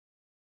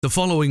The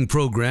following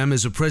program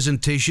is a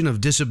presentation of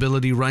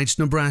Disability Rights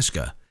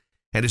Nebraska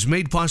and is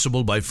made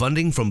possible by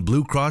funding from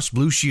Blue Cross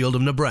Blue Shield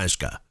of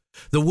Nebraska,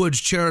 the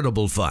Woods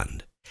Charitable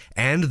Fund,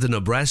 and the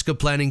Nebraska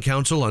Planning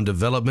Council on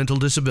Developmental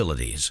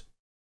Disabilities.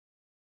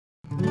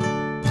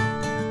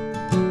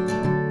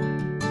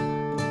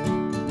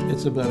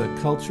 It's about a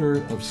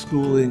culture of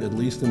schooling, at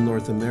least in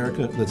North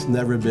America, that's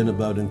never been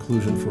about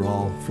inclusion for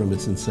all from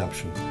its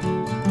inception.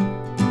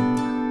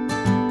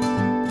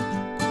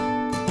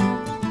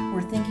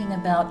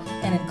 About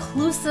an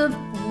inclusive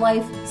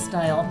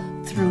lifestyle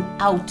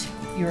throughout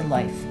your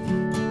life.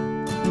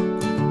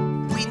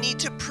 We need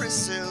to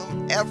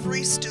presume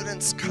every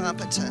student's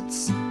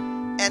competence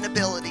and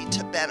ability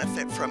to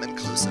benefit from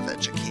inclusive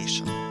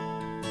education.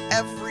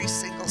 Every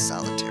single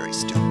solitary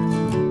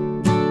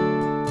student.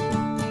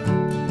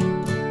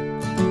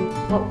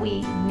 What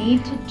we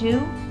need to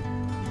do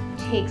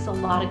takes a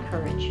lot of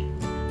courage,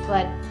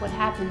 but what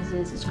happens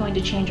is it's going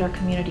to change our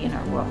community and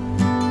our world.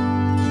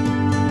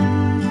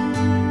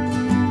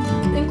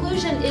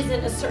 Inclusion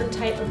isn't a certain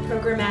type of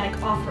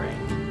programmatic offering.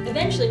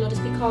 Eventually, we'll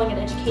just be calling it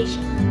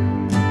education.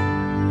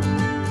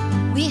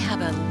 We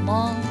have a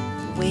long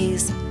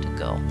ways to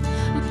go.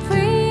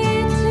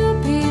 Free to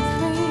be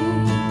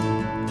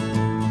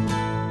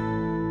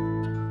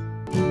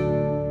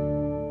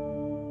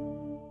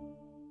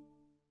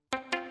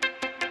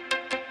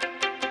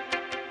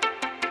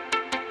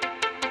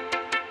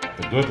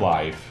The good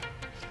life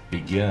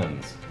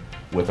begins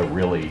with a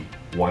really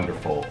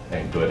wonderful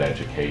and good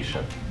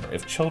education.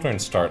 If children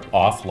start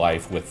off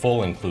life with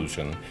full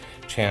inclusion,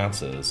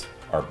 chances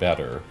are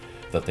better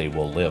that they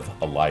will live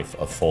a life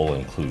of full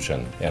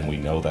inclusion, and we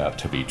know that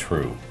to be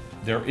true.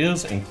 There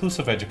is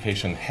inclusive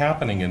education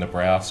happening in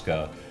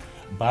Nebraska,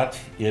 but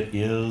it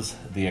is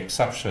the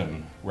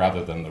exception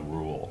rather than the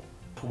rule.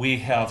 We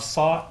have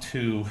sought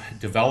to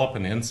develop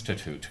an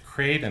institute, to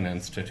create an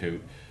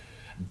institute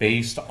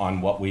based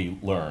on what we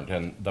learned.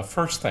 And the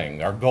first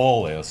thing, our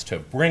goal is to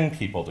bring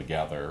people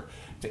together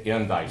to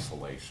end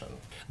isolation.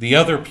 The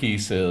other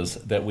piece is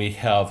that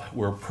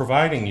we're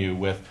providing you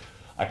with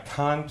a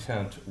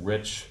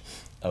content-rich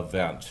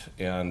event.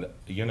 And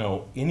you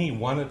know, any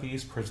one of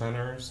these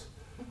presenters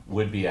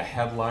would be a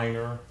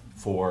headliner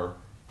for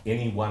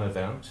any one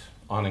event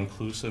on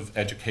inclusive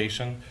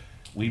education.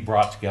 We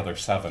brought together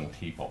 7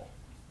 people.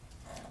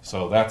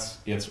 So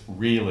it's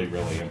really,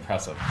 really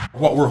impressive.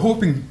 What we're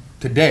hoping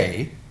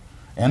today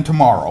and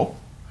tomorrow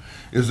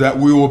is that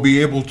we will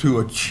be able to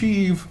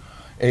achieve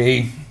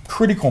a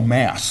critical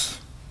mass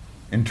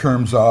in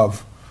terms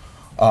of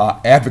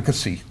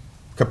advocacy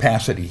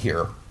capacity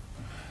here.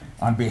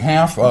 On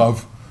behalf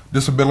of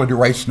Disability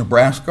Rights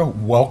Nebraska,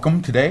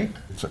 welcome today.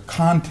 It's a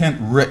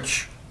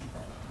content-rich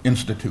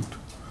institute.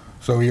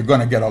 So you're going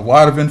to get a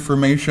lot of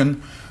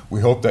information. We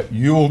hope that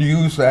you'll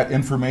use that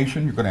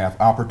information. You're going to have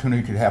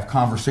opportunity to have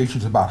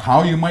conversations about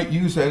how you might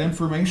use that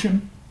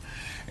information.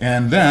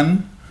 And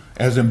then,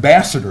 as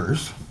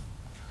ambassadors,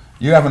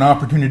 you have an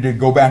opportunity to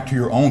go back to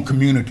your own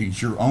communities,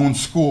 your own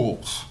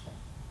schools,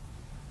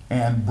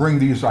 and bring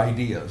these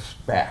ideas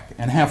back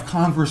and have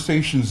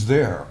conversations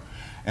there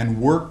and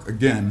work,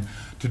 again,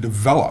 to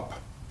develop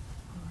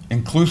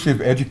inclusive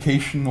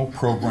educational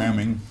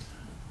programming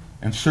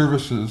and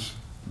services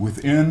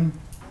within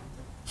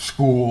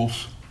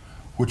schools,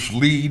 which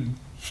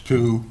leads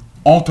to,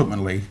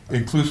 ultimately,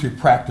 inclusive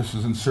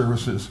practices and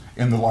services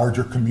in the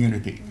larger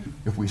community.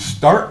 If we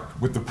start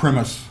with the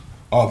premise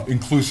of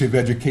inclusive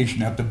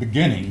education at the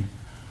beginning,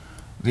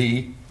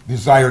 the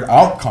desired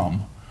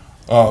outcome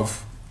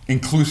of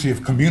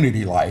inclusive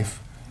community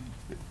life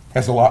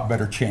has a lot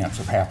better chance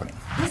of happening.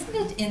 Isn't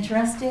it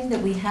interesting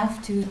that we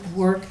have to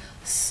work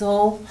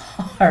so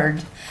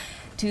hard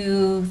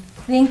to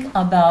think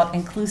about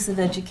inclusive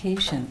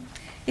education?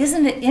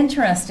 Isn't it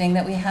interesting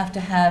that we have to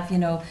have, you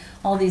know,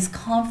 all these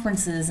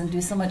conferences and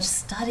do so much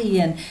study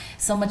and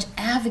so much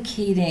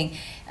advocating,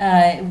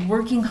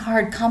 working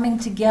hard, coming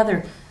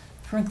together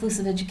for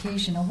inclusive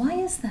education? Now, why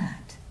is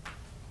that?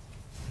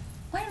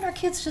 Why aren't our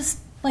kids just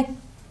like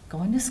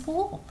going to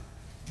school?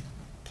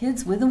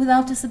 Kids with and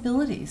without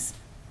disabilities.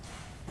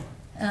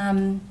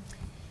 Well,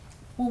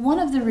 one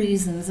of the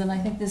reasons, and I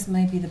think this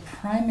might be the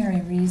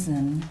primary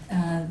reason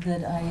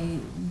that I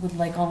would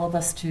like all of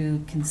us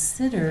to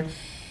consider,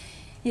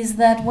 is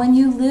that when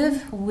you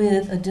live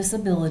with a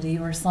disability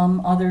or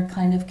some other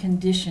kind of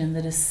condition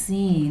that is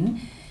seen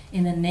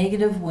in a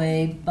negative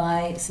way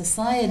by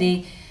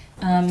society,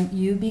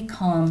 you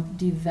become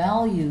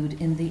devalued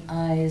in the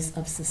eyes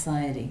of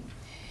society.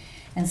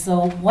 And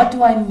so what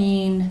do I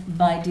mean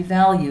by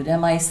devalued?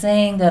 Am I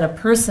saying that a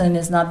person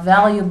is not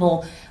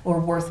valuable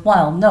or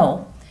worthwhile?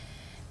 No,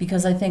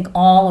 because I think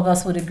all of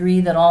us would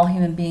agree that all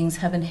human beings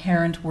have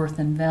inherent worth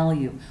and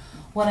value.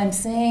 What I'm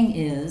saying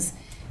is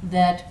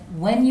that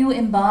when you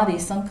embody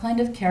some kind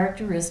of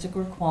characteristic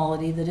or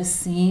quality that is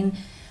seen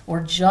or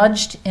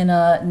judged in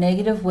a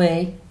negative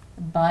way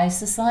by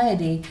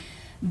society,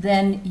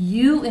 then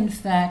you in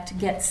fact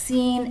get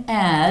seen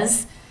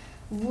as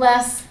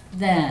less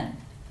than,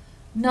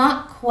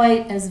 not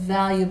quite as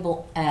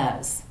valuable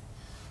as,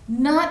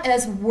 not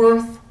as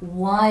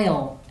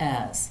worthwhile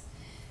as.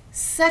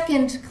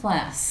 Second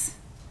class.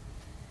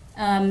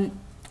 A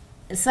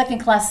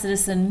second-class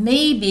citizen,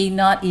 maybe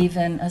not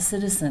even a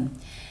citizen.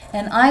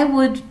 And I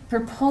would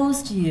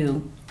propose to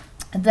you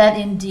that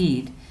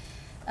indeed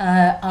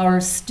our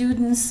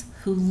students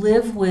who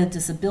live with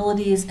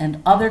disabilities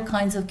and other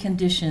kinds of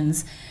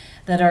conditions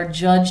that are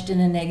judged in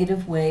a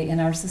negative way in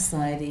our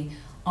society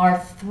are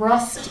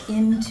thrust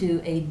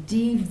into a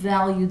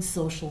devalued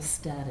social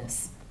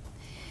status.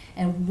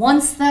 And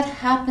once that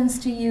happens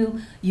to you,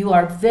 you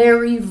are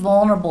very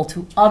vulnerable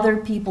to other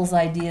people's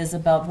ideas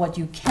about what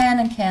you can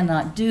and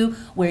cannot do,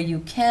 where you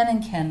can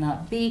and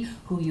cannot be,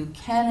 who you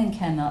can and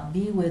cannot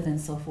be with,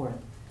 and so forth.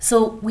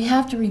 So we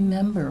have to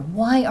remember,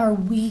 why are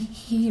we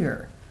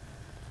here?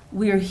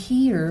 We're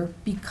here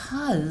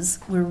because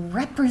we're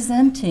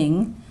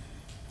representing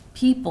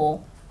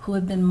people who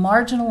have been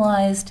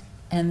marginalized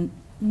and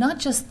not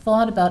just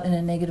thought about in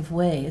a negative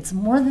way. It's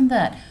more than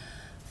that.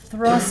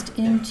 Thrust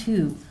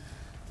into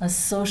a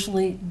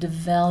socially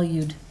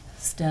devalued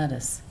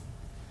status.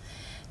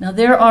 Now,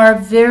 there are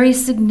very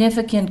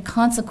significant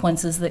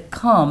consequences that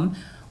come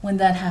when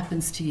that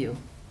happens to you.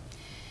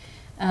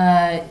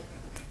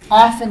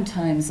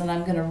 Oftentimes, and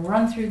I'm going to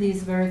run through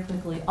these very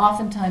quickly,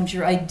 oftentimes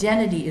your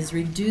identity is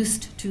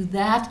reduced to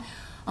that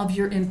of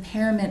your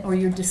impairment or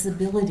your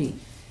disability.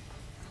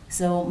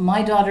 So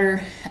my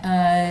daughter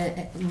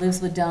lives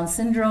with Down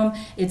syndrome.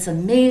 It's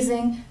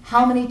amazing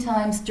how many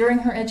times during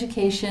her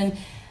education,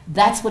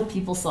 that's what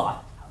people saw.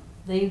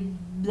 They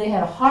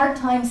had a hard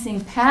time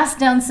seeing past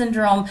Down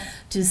syndrome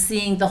to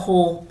seeing the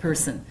whole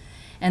person.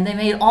 And they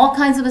made all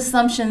kinds of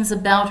assumptions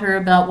about her,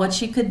 about what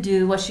she could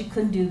do, what she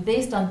couldn't do,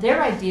 based on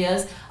their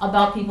ideas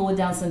about people with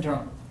Down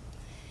syndrome.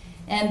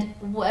 And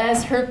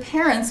as her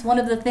parents, one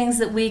of the things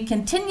that we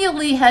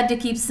continually had to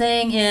keep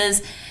saying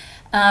is,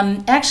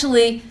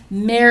 actually,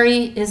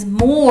 Mary is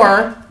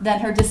more than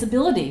her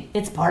disability.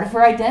 It's part of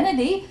her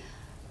identity,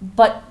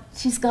 but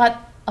she's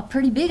got a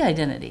pretty big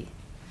identity.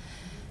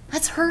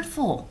 That's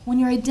hurtful when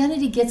your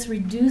identity gets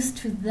reduced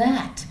to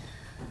that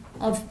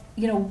of,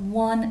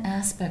 one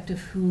aspect of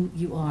who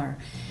you are.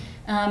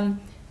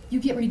 You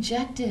get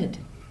rejected,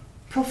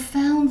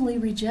 profoundly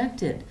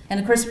rejected. And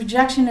of course,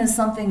 rejection is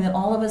something that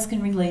all of us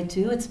can relate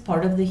to. It's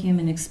part of the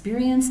human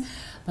experience.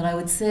 But I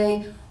would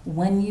say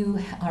when you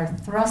are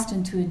thrust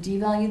into a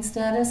devalued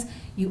status,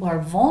 you are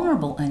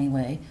vulnerable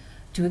anyway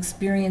to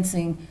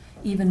experiencing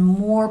even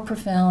more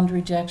profound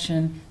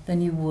rejection than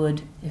you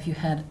would if you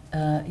had,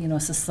 a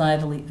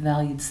societally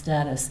valued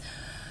status.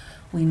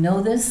 We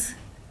know this,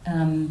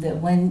 that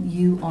when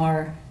you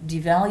are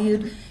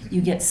devalued,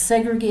 you get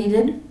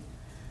segregated.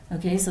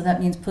 Okay, so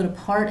that means put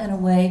apart and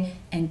away,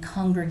 and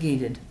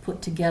congregated,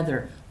 put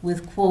together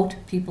with, quote,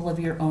 people of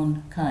your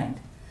own kind,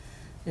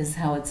 is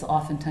how it's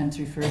oftentimes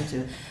referred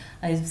to.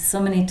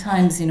 So many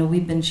times,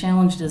 we've been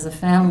challenged as a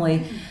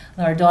family,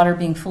 our daughter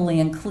being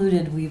fully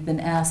included, we've been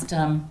asked,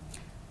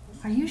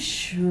 are you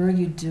sure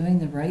you're doing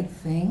the right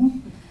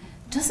thing?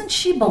 Doesn't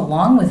she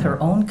belong with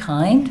her own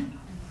kind?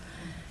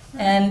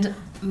 And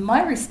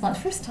my response,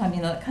 first time,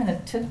 it kind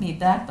of took me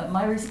back, but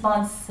my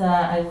response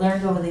I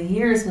learned over the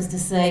years was to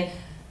say,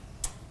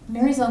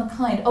 Mary's own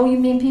kind. Oh, you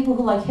mean people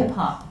who like hip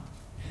hop?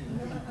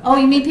 Oh,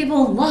 you mean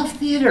people who love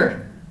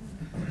theater?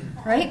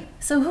 Right?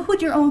 So who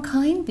would your own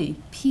kind be?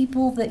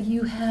 People that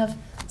you have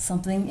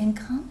something in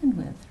common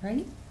with,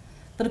 right?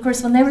 But of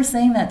course, when they were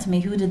saying that to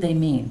me, who did they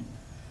mean?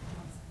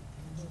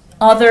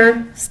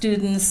 Other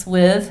students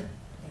with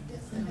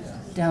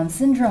Down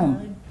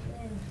syndrome.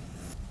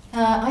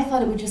 I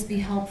thought it would just be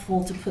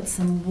helpful to put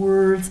some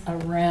words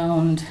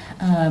around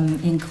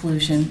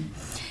inclusion.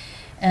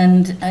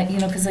 And,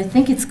 because I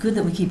think it's good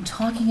that we keep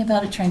talking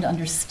about it, trying to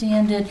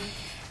understand it.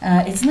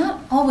 It's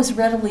not always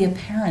readily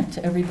apparent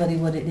to everybody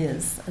what it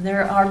is.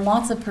 There are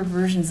lots of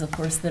perversions, of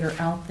course, that are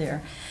out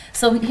there.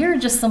 So here are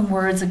just some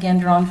words, again,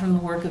 drawn from the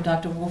work of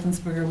Dr.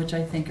 Wolfensberger, which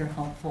I think are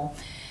helpful.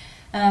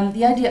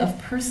 The idea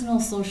of personal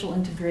social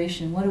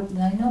integration.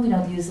 I know we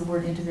don't use the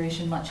word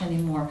integration much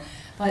anymore,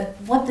 but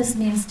what this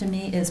means to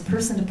me is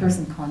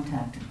person-to-person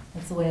contact.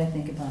 That's the way I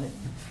think about it.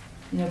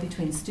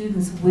 Between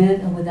students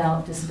with and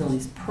without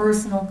disabilities,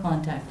 personal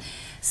contact.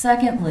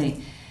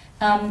 Secondly,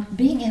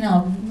 being in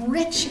a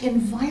rich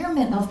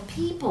environment of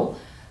people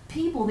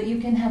that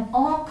you can have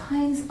all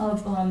kinds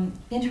of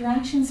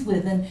interactions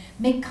with and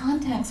make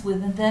contacts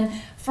with, and then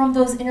from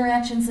those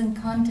interactions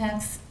and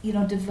contacts,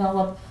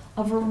 develop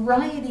a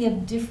variety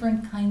of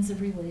different kinds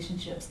of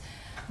relationships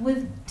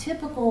with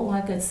typical,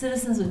 like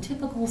citizens, with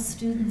typical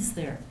students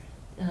there,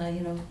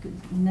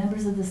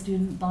 members of the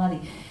student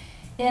body.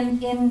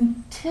 And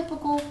in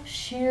typical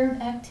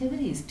shared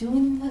activities,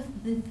 doing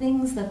the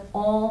things that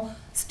all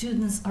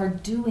students are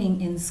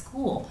doing in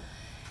school.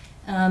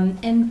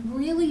 And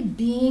really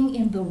being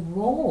in the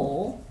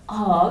role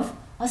of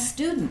a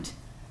student.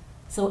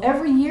 So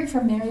every year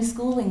for Mary's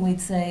schooling,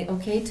 we'd say,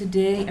 okay,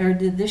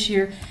 this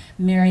year,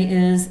 Mary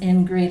is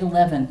in grade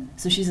 11.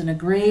 So she's a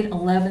grade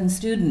 11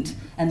 student.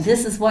 And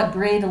this is what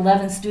grade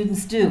 11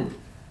 students do.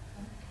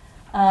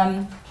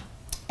 And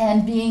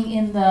being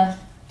in the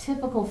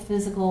typical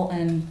physical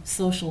and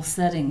social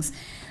settings.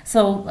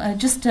 So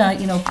just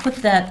put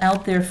that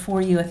out there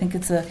for you. I think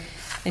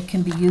it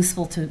can be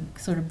useful to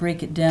sort of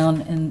break it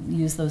down and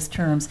use those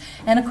terms.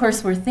 And of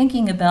course, we're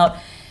thinking about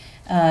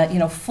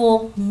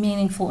full,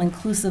 meaningful,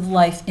 inclusive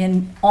life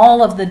in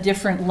all of the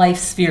different life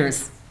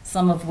spheres,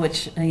 some of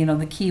which,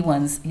 the key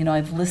ones,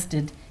 I've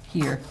listed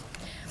here.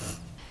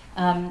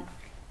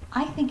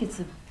 I think it's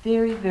a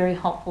very, very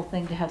helpful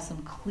thing to have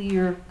some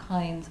clear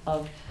kinds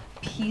of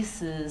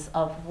pieces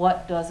of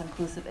what does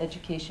inclusive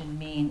education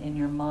mean in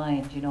your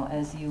mind,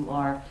 as you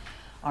are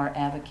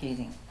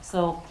advocating.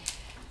 So,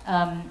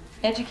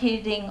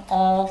 educating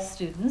all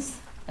students,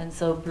 and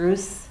so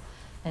Bruce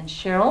and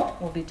Cheryl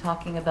will be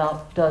talking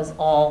about, does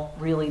all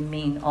really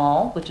mean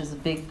all, which is a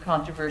big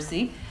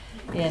controversy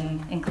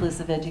in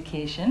inclusive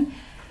education.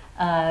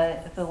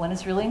 But when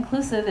it's really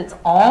inclusive, it's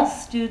all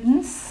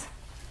students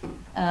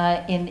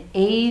in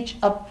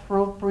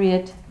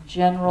age-appropriate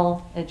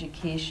general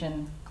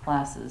education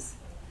classes.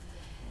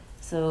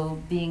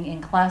 So being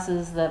in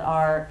classes that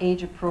are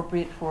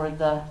age-appropriate for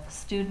the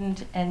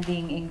student and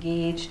being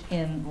engaged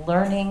in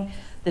learning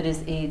that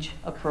is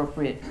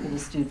age-appropriate for the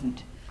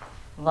student.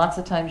 Lots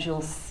of times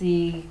you'll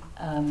see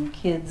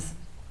kids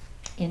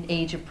in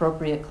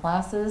age-appropriate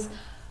classes,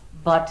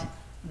 but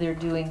they're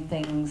doing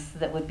things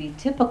that would be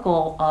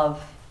typical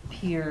of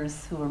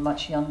peers who are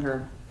much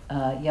younger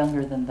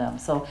than them.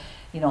 So,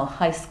 a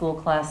high school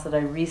class that I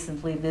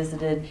recently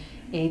visited,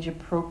 age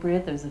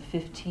appropriate. There's a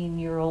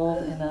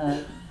 15-year-old in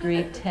a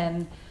grade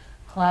 10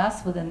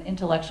 class with an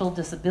intellectual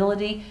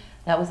disability.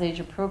 That was age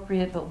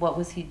appropriate, but what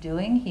was he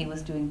doing? He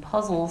was doing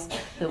puzzles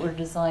that were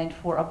designed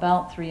for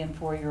about 3- and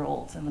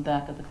 4-year-olds in the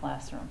back of the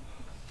classroom.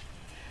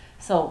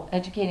 So,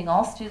 educating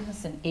all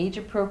students in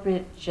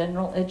age-appropriate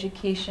general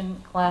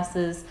education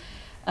classes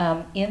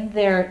in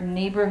their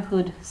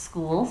neighborhood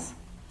schools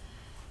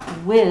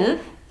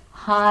with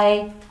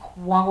high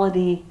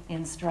quality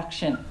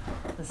instruction.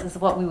 This is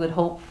what we would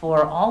hope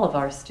for all of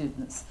our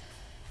students.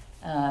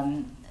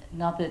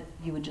 Not that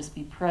you would just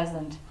be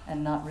present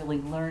and not really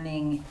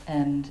learning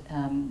and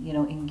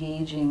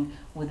engaging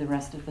with the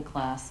rest of the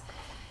class,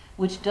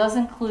 which does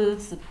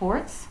include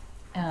supports,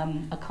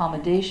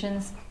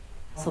 accommodations,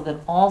 so that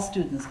all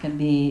students can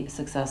be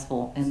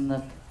successful in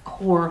the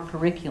core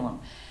curriculum.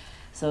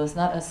 So it's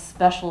not a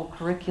special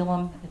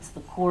curriculum, it's the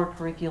core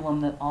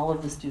curriculum that all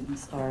of the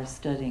students are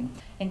studying.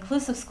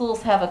 Inclusive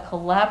schools have a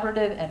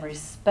collaborative and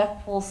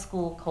respectful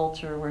school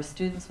culture where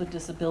students with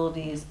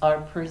disabilities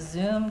are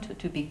presumed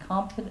to be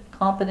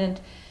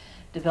competent,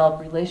 develop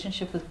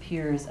relationship with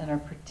peers, and are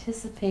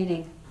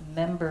participating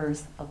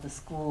members of the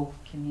school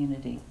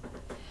community.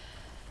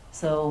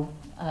 So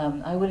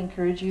I would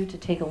encourage you to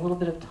take a little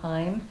bit of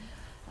time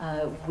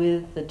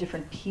with the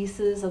different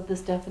pieces of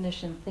this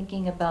definition,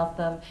 thinking about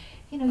them.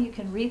 You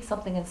can read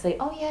something and say,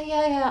 oh,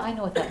 yeah, I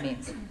know what that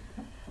means.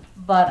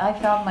 But I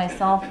found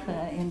myself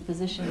in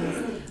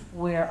positions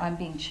where I'm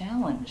being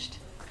challenged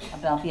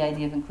about the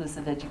idea of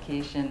inclusive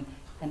education,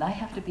 and I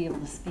have to be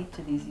able to speak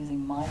to these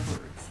using my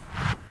words.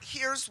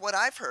 Here's what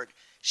I've heard.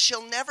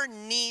 She'll never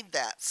need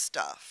that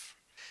stuff.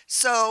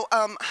 So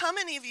how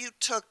many of you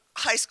took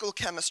high school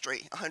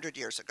chemistry 100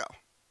 years ago?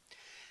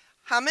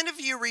 How many of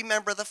you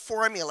remember the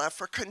formula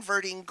for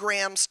converting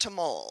grams to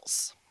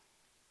moles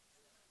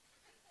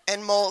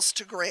and moles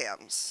to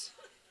grams?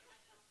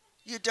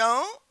 You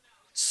don't?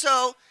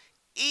 So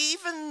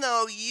even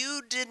though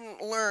you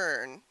didn't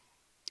learn,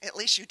 at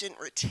least you didn't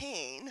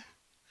retain,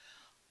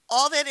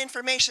 all that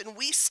information,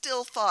 we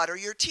still thought, or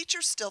your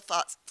teacher still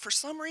thought, for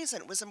some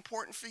reason it was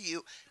important for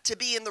you to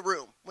be in the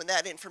room when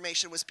that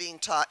information was being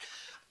taught.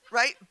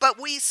 Right? But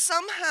we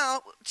somehow,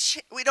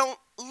 we don't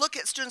look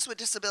at students with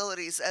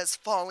disabilities as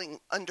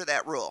falling under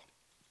that rule.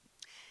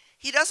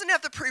 He doesn't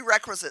have the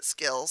prerequisite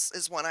skills,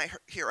 is one I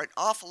hear an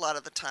awful lot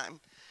of the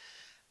time.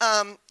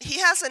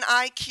 He has an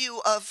IQ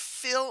of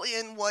fill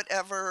in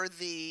whatever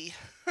the,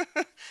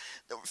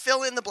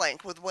 fill in the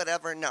blank with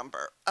whatever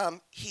number.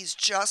 He's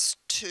just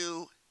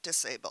too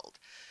disabled.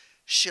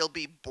 She'll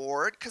be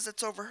bored because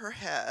it's over her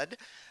head.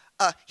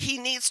 He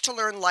needs to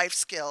learn life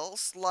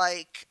skills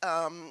like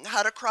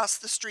how to cross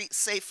the street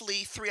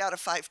safely 3 out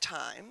of 5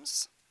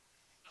 times.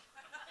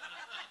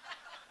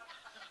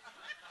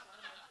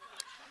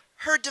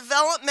 Her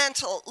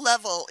developmental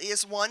level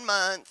is 1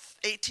 month,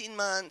 18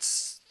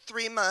 months,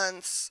 3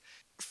 months.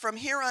 From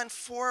here on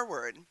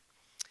forward,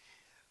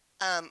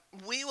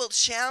 we will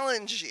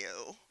challenge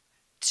you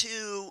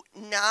to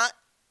not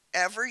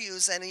ever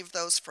use any of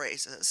those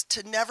phrases,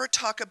 to never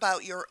talk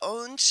about your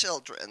own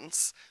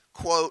children's,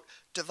 quote,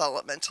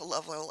 developmental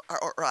level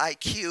or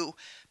IQ,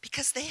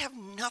 because they have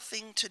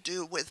nothing to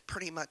do with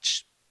pretty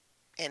much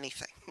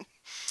anything.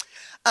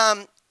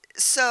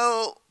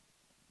 So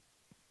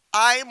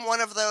I'm one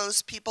of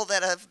those people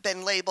that have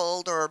been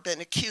labeled or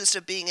been accused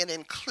of being an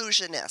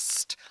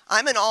inclusionist.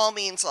 I'm an all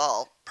means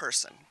all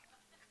person.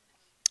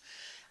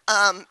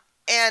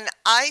 And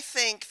I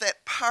think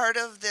that part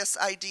of this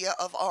idea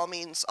of all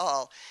means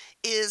all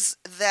is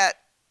that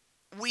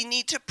we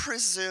need to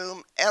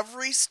presume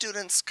every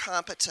student's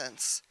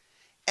competence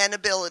and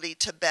ability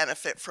to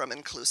benefit from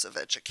inclusive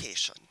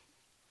education.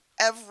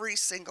 Every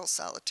single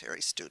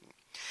solitary student.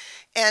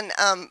 And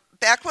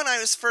back when I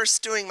was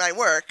first doing my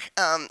work,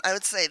 I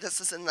would say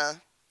this is in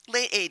the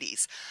late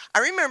 80s, I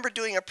remember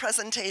doing a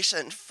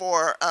presentation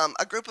for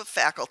a group of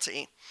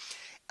faculty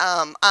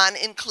on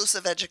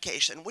inclusive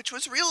education, which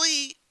was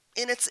really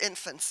in its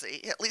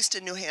infancy, at least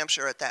in New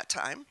Hampshire at that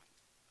time.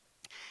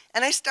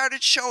 And I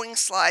started showing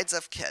slides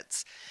of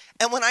kids.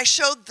 And when I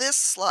showed this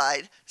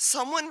slide,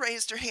 someone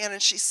raised her hand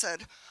and she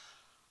said,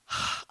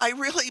 I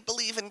really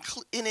believe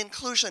in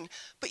inclusion,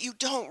 but you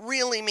don't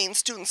really mean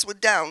students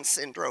with Down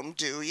syndrome,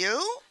 do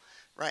you?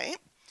 Right?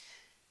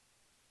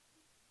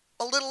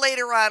 A little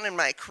later on in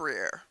my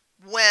career,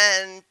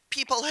 when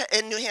people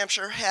in New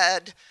Hampshire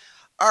had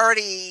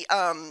already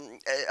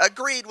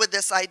agreed with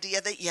this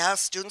idea that,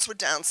 yes, students with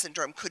Down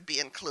syndrome could be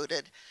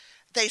included,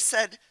 they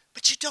said,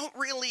 but you don't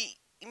really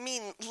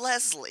mean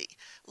Leslie.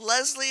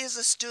 Leslie is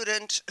a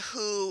student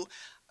who,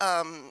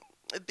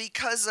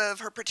 because of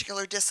her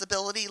particular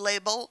disability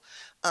label,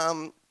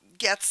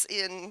 gets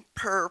in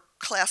her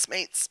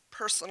classmate's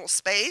personal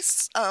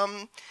space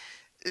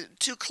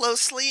too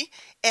closely,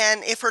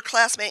 and if her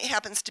classmate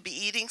happens to be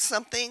eating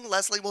something,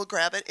 Leslie will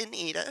grab it and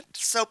eat it.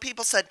 So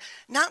people said,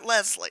 not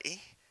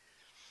Leslie.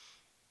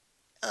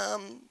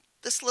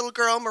 This little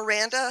girl,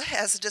 Miranda,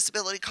 has a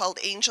disability called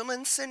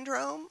Angelman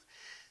syndrome.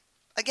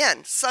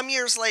 Again, some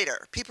years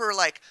later, people are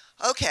like,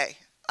 okay,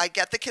 I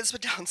get the kids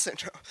with Down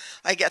syndrome.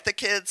 I get the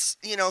kids,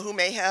 you know, who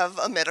may have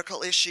a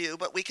medical issue,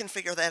 but we can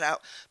figure that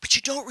out. But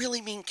you don't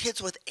really mean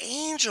kids with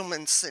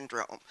Angelman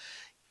syndrome.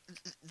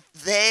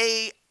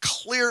 They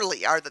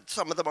clearly are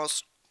some of the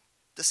most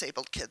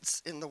disabled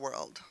kids in the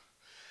world.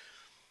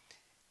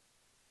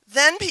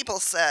 Then people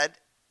said,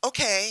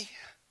 okay,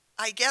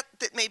 I get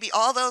that maybe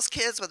all those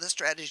kids with the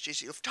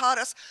strategies you've taught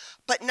us,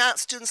 but not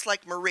students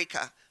like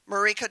Marika.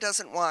 Marika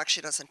doesn't walk,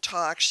 she doesn't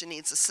talk, she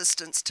needs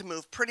assistance to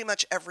move pretty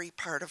much every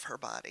part of her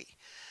body.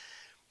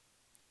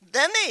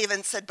 Then they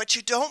even said, but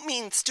you don't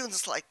mean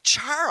students like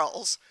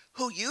Charles,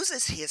 who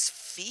uses his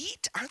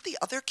feet? Aren't the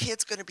other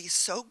kids going to be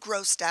so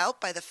grossed out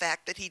by the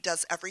fact that he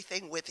does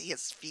everything with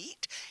his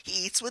feet?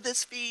 He eats with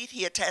his feet,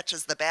 he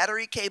attaches the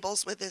battery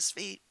cables with his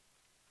feet.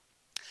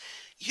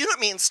 You don't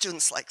mean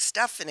students like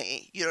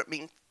Stephanie, you don't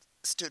mean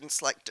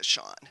students like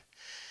Deshawn.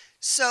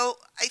 So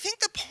I think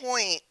the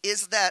point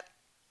is that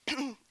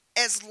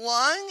as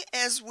long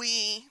as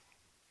we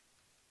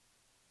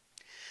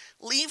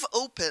leave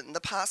open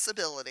the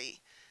possibility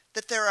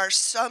that there are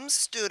some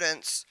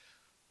students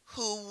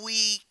who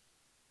we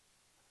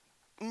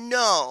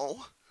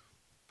know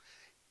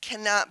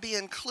cannot be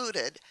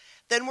included,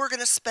 then we're going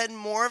to spend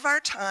more of our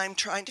time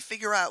trying to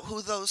figure out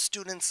who those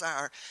students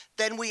are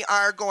than we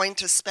are going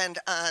to spend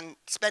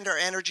our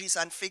energies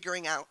on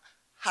figuring out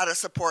how to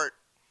support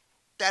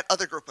that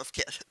other group of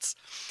kids.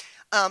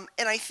 And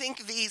I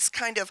think these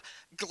kind of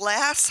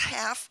glass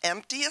half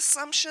empty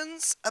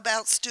assumptions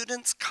about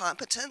students'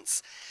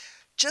 competence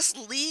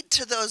just lead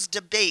to those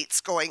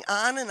debates going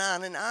on and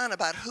on and on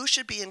about who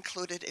should be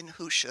included and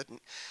who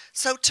shouldn't.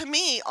 So to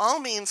me, all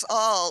means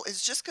all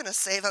is just going to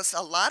save us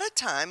a lot of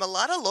time, a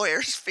lot of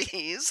lawyers'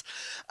 fees,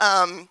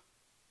 and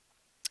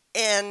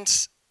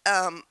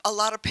a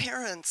lot of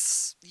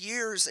parents'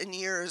 years and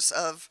years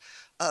of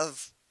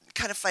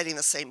kind of fighting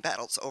the same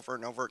battles over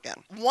and over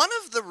again. One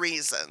of the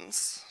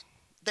reasons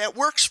that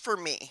works for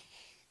me,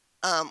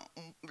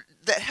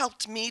 that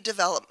helped me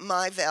develop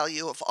my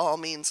value of all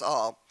means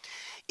all,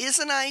 is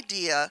an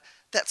idea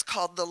that's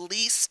called the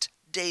least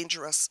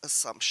dangerous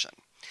assumption.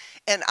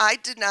 And I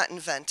did not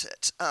invent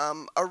it.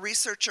 A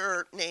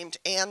researcher named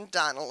Anne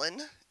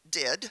Donnellan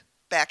did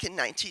back in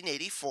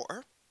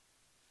 1984.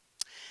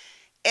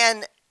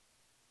 And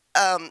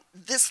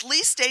this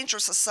least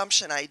dangerous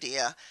assumption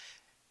idea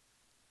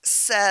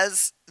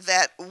says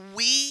that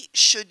we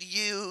should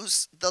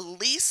use the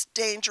least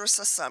dangerous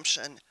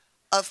assumption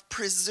of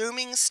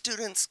presuming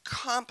students'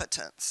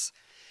 competence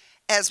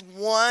as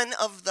one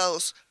of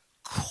those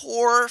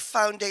core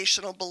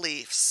foundational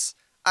beliefs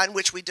on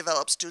which we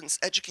develop students'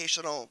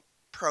 educational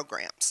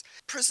programs.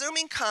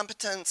 Presuming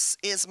competence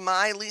is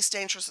my least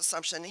dangerous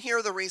assumption. Here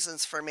are the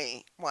reasons for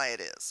me why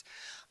it is.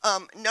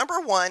 Number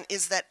one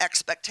is that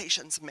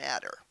expectations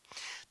matter.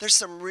 There's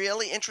some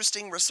really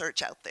interesting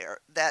research out there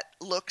that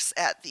looks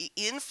at the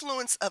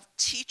influence of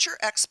teacher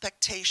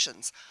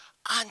expectations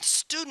on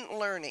student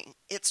learning.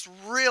 It's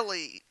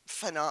really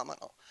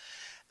phenomenal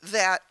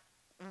that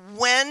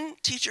when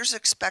teachers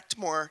expect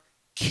more,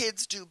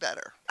 kids do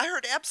better. I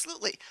heard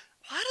absolutely.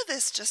 A lot of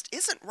this just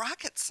isn't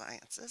rocket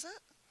science, is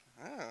it?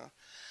 Oh.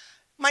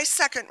 My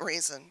second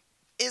reason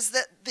is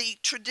that the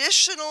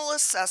traditional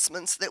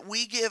assessments that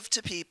we give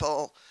to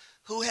people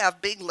who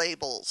have big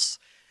labels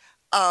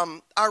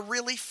are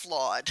really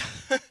flawed.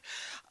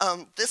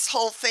 This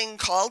whole thing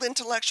called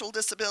intellectual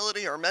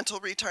disability or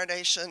mental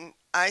retardation,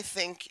 I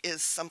think,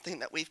 is something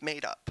that we've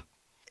made up.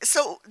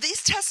 So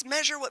these tests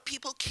measure what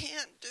people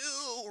can't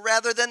do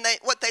rather than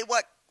what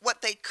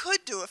they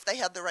could do if they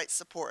had the right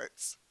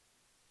supports.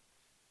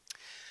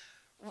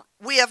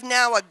 We have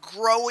now a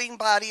growing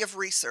body of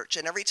research,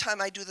 and every time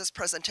I do this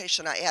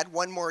presentation, I add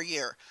one more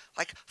year,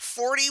 like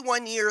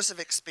 41 years of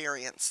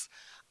experience,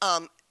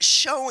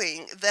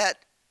 showing that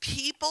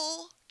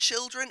people,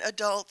 children,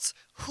 adults,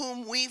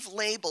 whom we've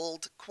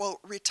labeled,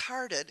 quote,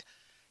 retarded,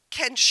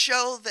 can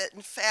show that,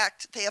 in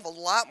fact, they have a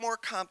lot more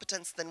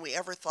competence than we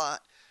ever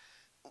thought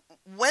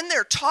when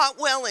they're taught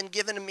well and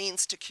given a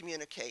means to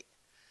communicate.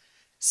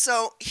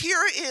 So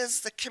here is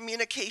the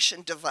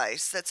communication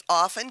device that's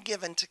often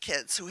given to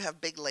kids who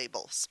have big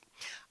labels.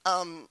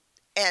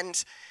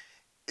 And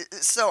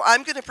so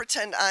I'm going to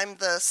pretend I'm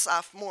the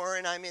sophomore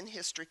and I'm in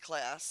history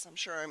class. I'm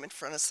sure I'm in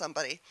front of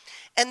somebody.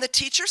 And the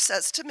teacher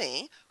says to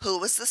me, who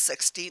was the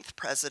 16th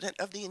president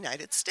of the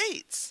United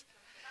States?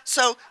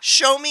 So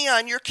show me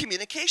on your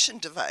communication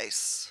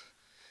device.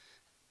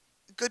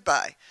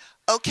 Goodbye.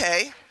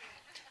 Okay.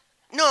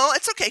 No,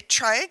 it's okay.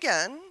 Try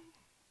again.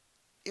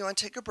 You want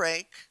to take a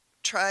break?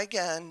 Try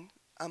again.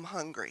 I'm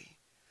hungry.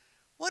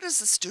 What does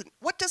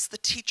the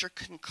teacher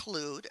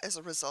conclude as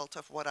a result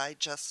of what I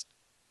just,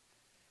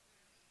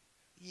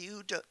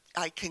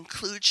 I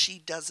conclude she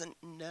doesn't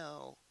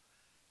know.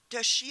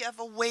 Does she have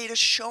a way to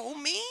show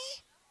me?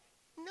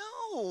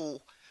 No.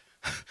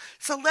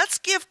 So let's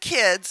give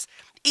kids,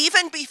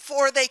 even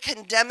before they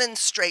can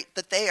demonstrate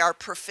that they are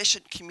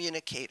proficient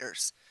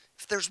communicators,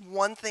 if there's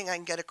one thing I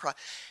can get across,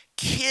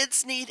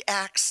 kids need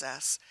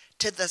access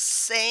to the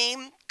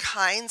same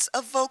kinds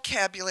of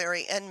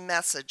vocabulary and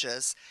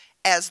messages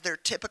as their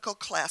typical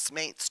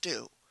classmates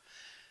do.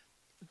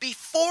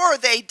 Before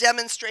they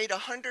demonstrate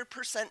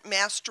 100%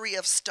 mastery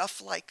of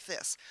stuff like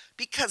this,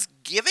 because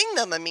giving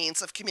them a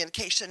means of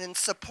communication and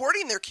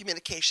supporting their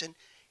communication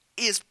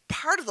is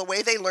part of the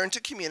way they learn to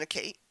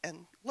communicate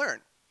and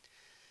learn.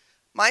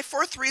 My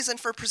fourth reason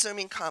for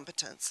presuming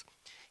competence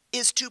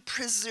is to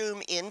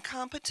presume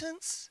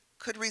incompetence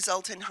could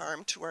result in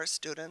harm to our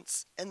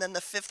students. And then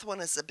the fifth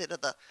one is a bit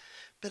of the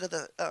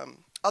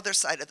other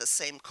side of the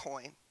same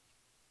coin.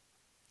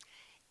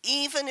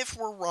 Even if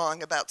we're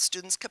wrong about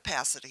students'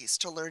 capacities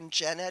to learn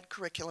gen ed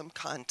curriculum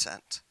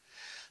content,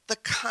 the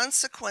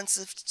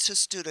consequences to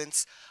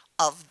students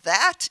of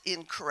that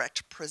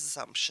incorrect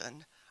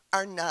presumption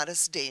are not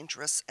as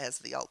dangerous as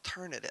the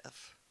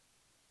alternative.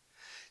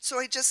 So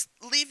I just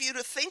leave you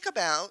to think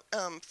about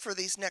for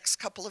these next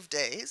couple of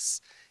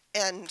days,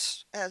 and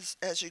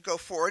as you go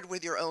forward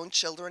with your own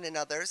children and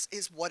others,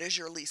 is what is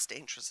your least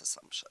dangerous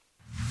assumption?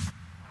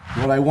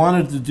 What I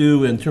wanted to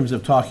do in terms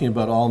of talking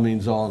about all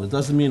means all, and it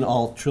doesn't mean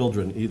all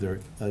children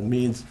either. It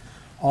means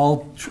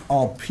all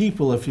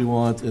people, if you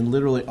want, in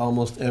literally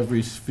almost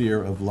every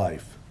sphere of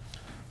life.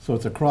 So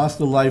it's across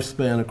the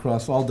lifespan,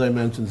 across all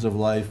dimensions of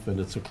life, and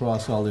it's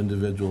across all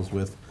individuals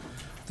with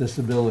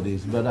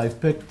disabilities. But I've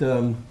picked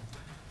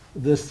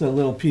this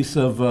little piece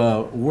of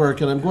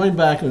work, and I'm going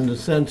back in a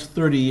sense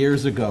 30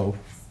 years ago,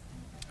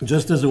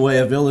 just as a way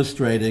of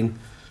illustrating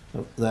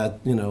that,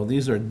 you know,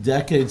 these are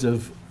decades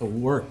of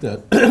work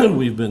that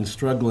we've been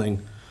struggling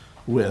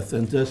with,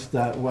 and just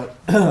that what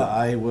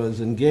I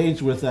was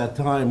engaged with at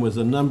that time was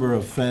a number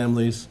of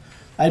families.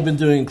 I'd been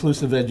doing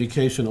inclusive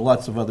education and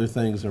lots of other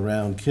things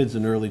around kids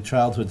in early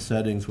childhood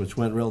settings, which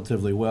went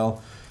relatively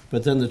well.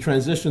 But then the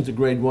transition to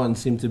grade 1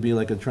 seemed to be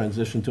like a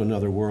transition to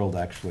another world,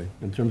 actually,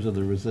 in terms of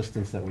the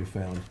resistance that we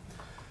found.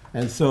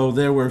 And so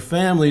there were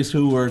families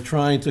who were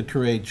trying to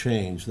create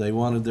change. They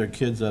wanted their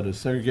kids out of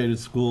segregated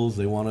schools.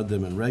 They wanted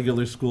them in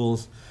regular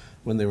schools.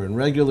 When they were in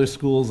regular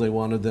schools, they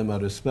wanted them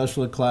out of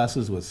special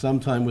classes with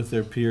some time with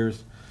their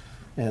peers,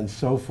 and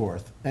so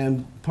forth.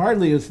 And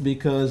partly it's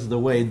because the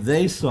way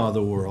they saw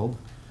the world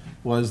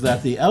was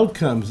that the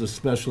outcomes of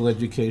special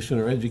education,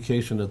 or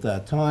education at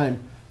that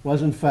time,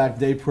 was in fact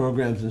day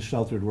programs and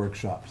sheltered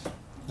workshops,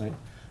 right?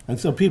 And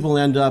so people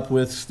end up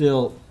with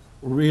still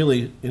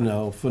really, you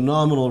know,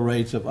 phenomenal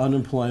rates of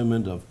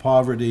unemployment, of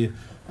poverty,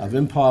 of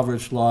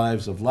impoverished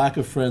lives, of lack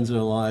of friends in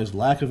their lives,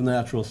 lack of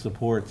natural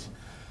supports,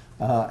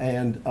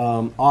 and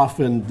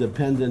often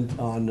dependent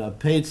on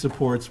paid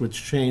supports,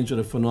 which change at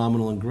a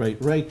phenomenal and great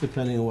rate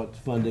depending on what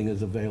funding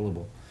is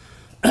available.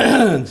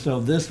 And so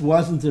this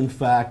wasn't in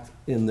fact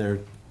in their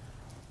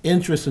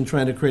interest in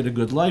trying to create a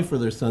good life for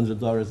their sons and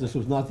daughters. This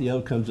was not the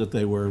outcomes that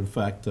they were in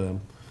fact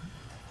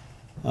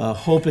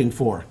hoping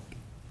for.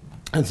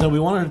 And so we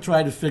wanted to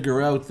try to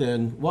figure out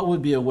then what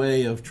would be a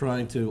way of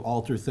trying to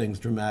alter things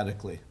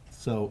dramatically.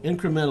 So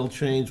incremental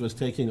change was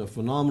taking a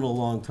phenomenal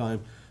long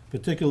time,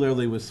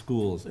 particularly with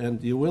schools.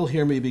 And you will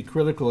hear me be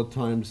critical at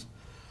times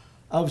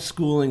of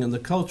schooling and the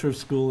culture of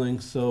schooling.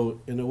 So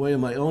in a way,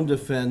 in my own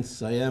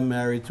defense, I am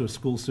married to a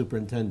school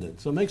superintendent.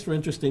 So it makes for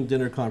interesting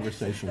dinner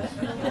conversations,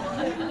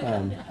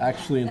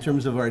 actually, in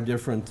terms of our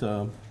different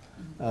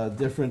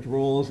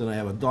roles. And I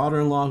have a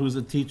daughter-in-law who's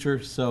a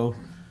teacher, so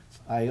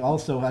I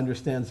also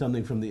understand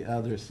something from the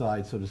other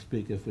side, so to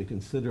speak, if we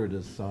consider it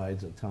as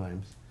sides at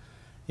times.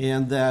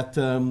 And that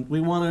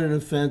we wanted,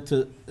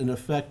 in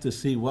effect, to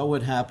see what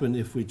would happen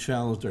if we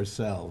challenged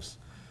ourselves.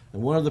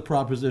 And one of the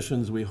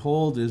propositions we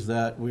hold is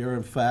that we are,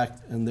 in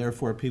fact, and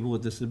therefore people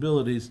with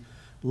disabilities,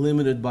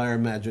 limited by our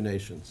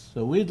imaginations.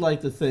 So we'd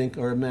like to think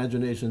our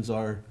imaginations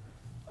are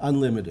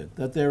unlimited,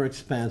 that they're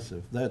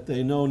expansive, that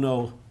they know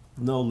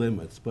no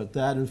limits, but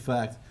that in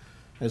fact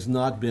has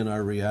not been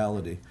our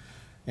reality.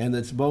 And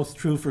it's both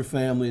true for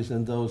families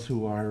and those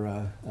who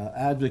are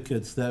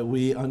advocates, that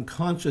we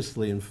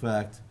unconsciously, in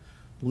fact,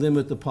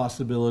 limit the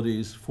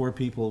possibilities for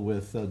people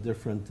with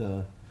different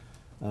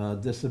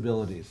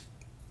disabilities.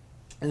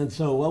 And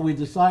so what we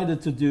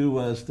decided to do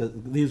was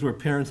that these were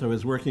parents I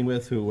was working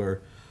with who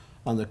were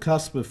on the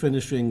cusp of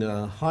finishing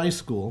high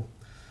school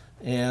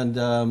and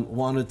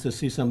wanted to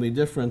see something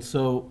different.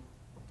 So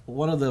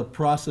one of the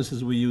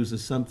processes we use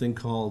is something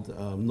called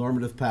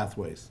normative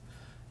pathways.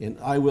 And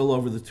I will,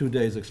 over the 2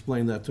 days,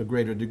 explain that to a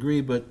greater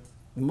degree, but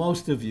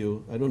most of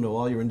you, I don't know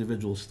all your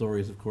individual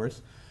stories, of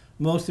course,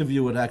 most of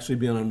you would actually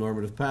be on a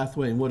normative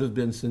pathway and would have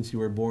been since you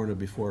were born or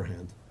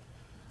beforehand.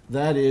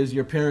 That is,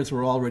 your parents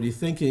were already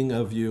thinking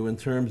of you in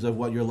terms of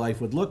what your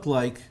life would look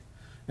like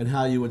and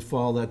how you would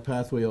follow that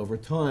pathway over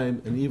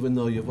time. And even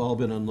though you've all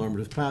been on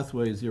normative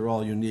pathways, you're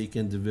all unique,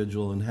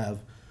 individual, and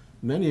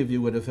many of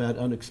you would have had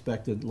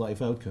unexpected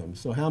life outcomes.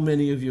 So how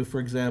many of you,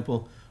 for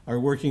example, are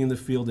working in the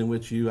field in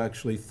which you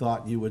actually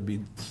thought you would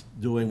be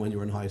doing when you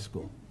were in high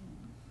school?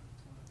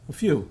 A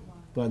few,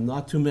 but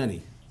not too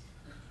many,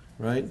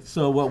 right?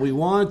 So what we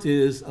want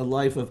is a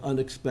life of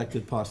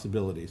unexpected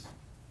possibilities,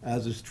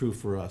 as is true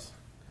for us,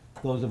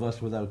 those of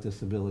us without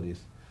disabilities.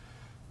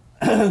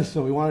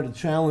 So we wanted to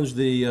challenge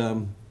these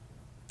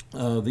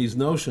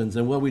notions,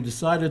 and what we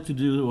decided to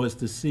do was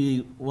to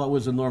see what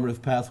was a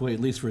normative pathway, at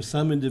least for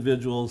some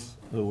individuals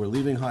who were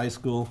leaving high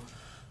school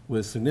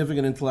with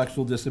significant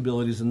intellectual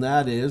disabilities, and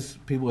that is,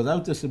 people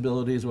without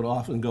disabilities would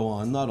often go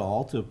on, not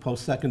all, to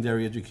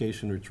post-secondary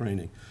education or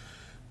training.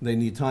 They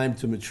need time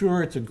to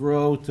mature, to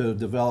grow, to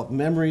develop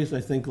memories.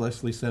 I think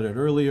Leslie said it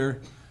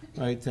earlier,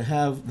 right? To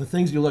have the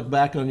things you look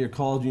back on your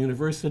college and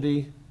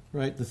university,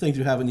 right? The things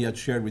you haven't yet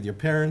shared with your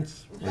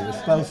parents or your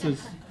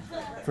spouses,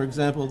 for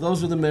example.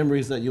 Those are the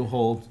memories that you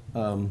hold.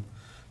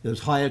 There's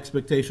high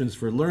expectations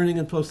for learning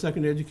in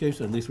post-secondary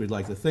education, at least we'd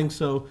like to think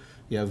so.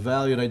 You have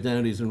valued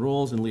identities and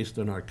roles, at least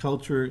in our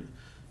culture.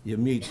 You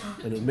meet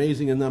an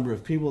amazing number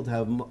of people to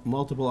have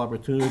multiple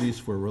opportunities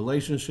for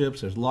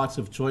relationships. There's lots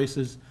of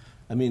choices.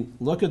 I mean,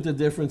 look at the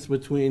difference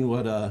between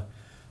what a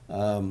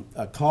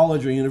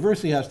college or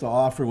university has to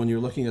offer when you're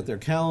looking at their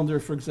calendar,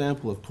 for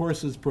example, of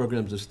courses,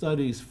 programs of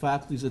studies,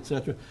 faculties,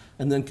 etc.,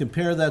 and then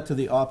compare that to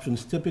the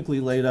options typically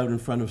laid out in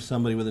front of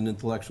somebody with an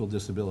intellectual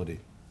disability.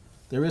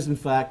 There is, in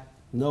fact,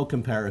 no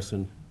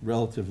comparison,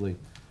 relatively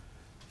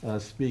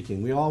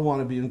speaking. We all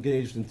want to be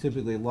engaged in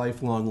typically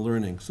lifelong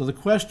learning. So the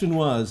question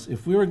was,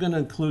 if we were going to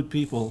include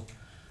people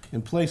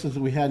in places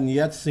that we hadn't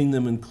yet seen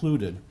them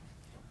included,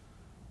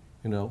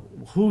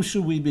 who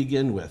should we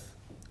begin with?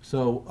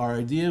 So our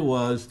idea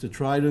was to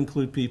try to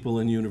include people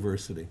in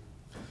university,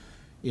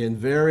 in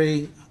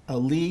very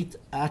elite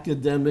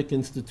academic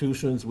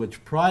institutions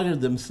which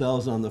prided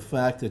themselves on the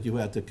fact that you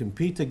had to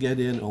compete to get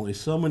in, only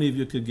so many of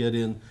you could get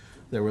in,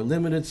 there were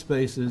limited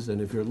spaces, and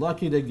if you're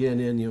lucky to get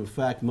in, you in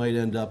fact might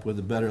end up with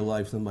a better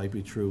life than might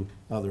be true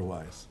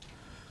otherwise.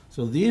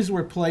 So these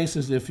were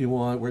places, if you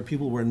want, where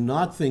people were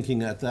not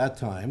thinking at that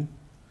time.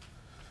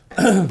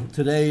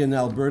 Today in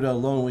Alberta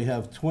alone, we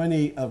have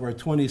 20 of our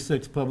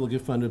 26 publicly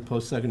funded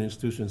post-secondary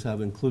institutions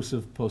have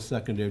inclusive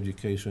post-secondary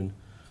education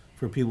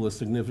for people with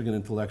significant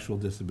intellectual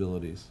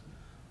disabilities,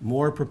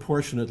 more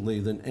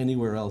proportionately than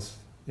anywhere else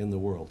in the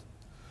world.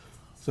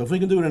 So if we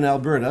can do it in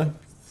Alberta,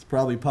 it's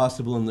probably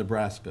possible in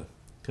Nebraska,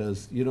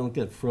 because you don't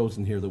get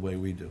frozen here the way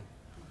we do,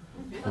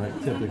 right,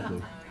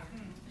 typically.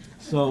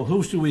 So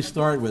who should we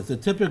start with? The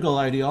typical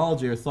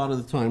ideology or thought at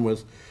the time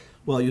was,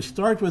 well, you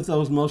start with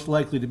those most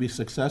likely to be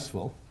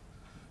successful,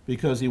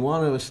 because you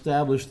want to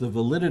establish the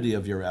validity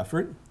of your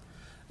effort.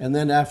 And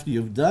then after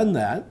you've done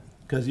that,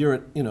 because you're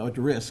at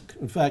risk.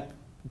 In fact,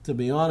 to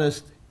be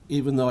honest,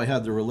 even though I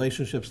had the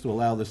relationships to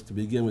allow this to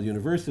begin with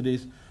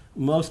universities,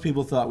 most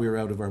people thought we were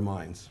out of our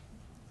minds.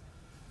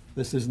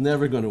 This is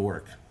never going to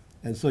work.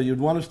 And so you'd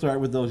want to start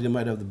with those you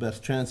might have the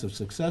best chance of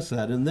success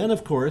at. And then,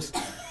 of course,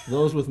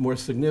 those with more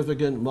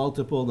significant,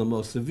 multiple, the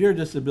most severe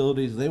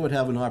disabilities, they would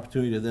have an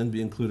opportunity to then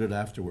be included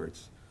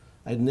afterwards.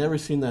 I'd never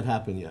seen that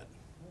happen yet.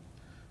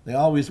 They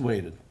always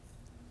waited.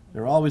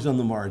 They're always on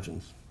the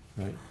margins,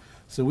 right?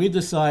 So we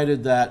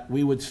decided that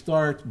we would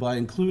start by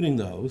including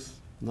those,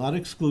 not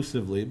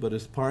exclusively, but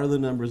as part of the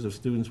numbers of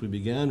students we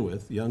began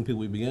with, young people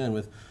we began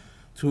with,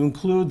 to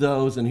include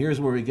those, and here's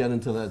where we get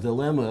into that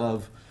dilemma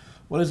of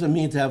what does it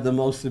mean to have the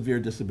most severe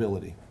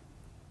disability,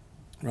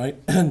 right?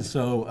 And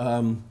so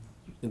I'm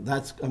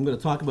going to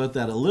talk about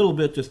that a little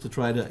bit just to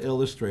try to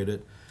illustrate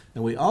it.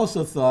 And we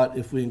also thought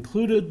if we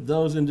included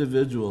those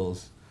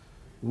individuals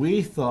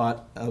we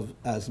thought of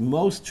as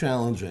most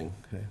challenging,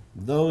 okay,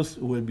 those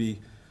who would be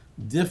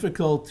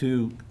difficult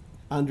to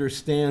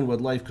understand what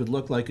life could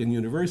look like in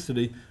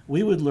university,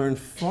 we would learn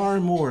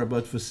far more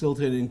about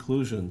facilitated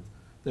inclusion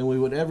than we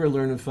would ever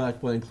learn, in fact,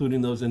 by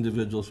including those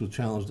individuals who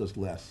challenged us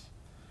less.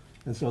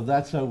 And so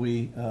that's how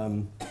we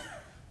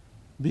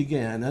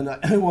began. And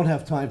I won't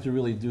have time to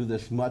really do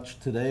this much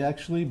today,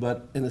 actually,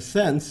 but in a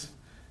sense,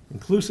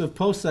 Inclusive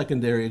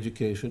post-secondary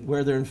education,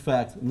 where there are in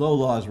fact no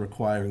laws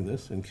requiring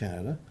this in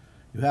Canada.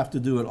 You have to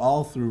do it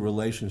all through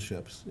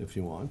relationships if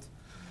you want,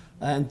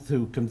 and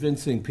through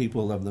convincing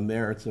people of the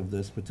merits of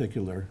this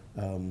particular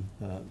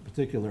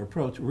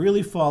approach,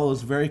 really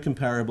follows very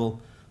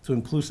comparable to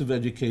inclusive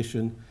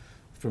education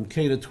from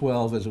K to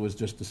 12 as it was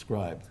just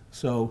described.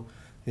 So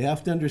you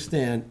have to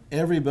understand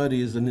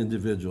everybody is an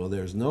individual.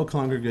 There's no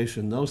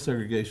congregation, no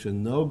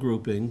segregation, no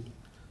grouping.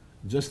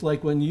 Just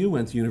like when you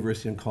went to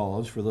university and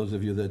college, for those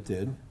of you that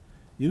did,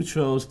 you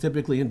chose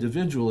typically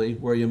individually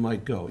where you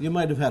might go. You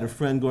might have had a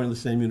friend going to the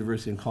same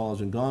university and college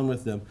and gone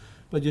with them,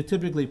 but you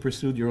typically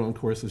pursued your own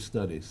course of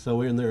studies. So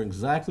we're in there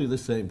exactly the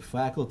same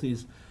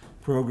faculties,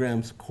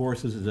 programs,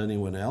 courses as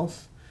anyone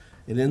else.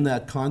 And in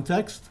that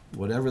context,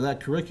 whatever that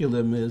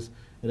curriculum is,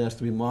 it has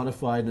to be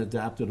modified and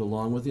adapted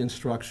along with the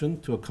instruction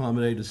to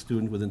accommodate a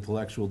student with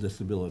intellectual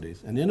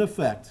disabilities. And in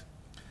effect,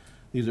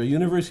 these are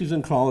universities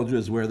and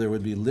colleges where there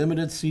would be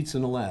limited seats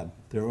in a lab.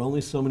 There are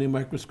only so many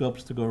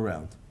microscopes to go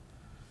around.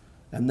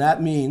 And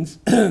that means,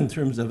 in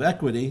terms of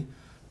equity,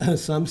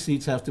 some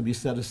seats have to be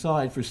set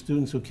aside for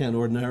students who can't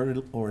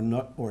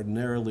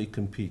ordinarily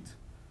compete.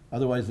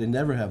 Otherwise, they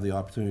never have the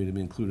opportunity to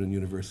be included in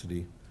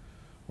university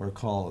or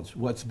college.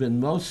 What's been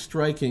most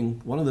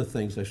striking, one of the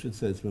things I should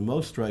say that's been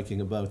most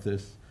striking about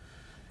this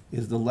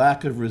is the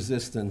lack of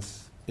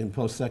resistance in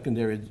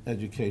post-secondary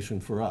education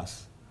for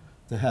us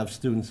to have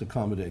students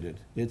accommodated.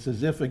 It's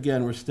as if,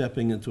 again, we're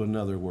stepping into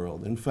another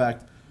world. In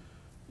fact,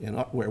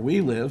 where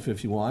we live,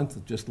 if you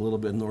want, just a little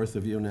bit north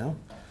of you now,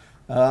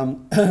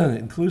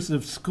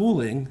 inclusive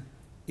schooling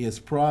is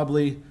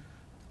probably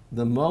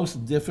the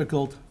most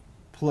difficult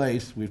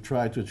place we've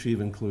tried to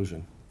achieve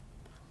inclusion.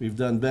 We've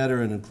done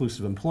better in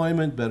inclusive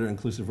employment, better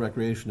inclusive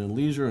recreation and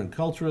leisure and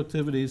cultural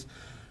activities,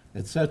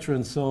 et cetera,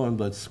 and so on,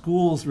 but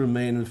schools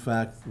remain, in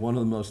fact, one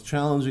of the most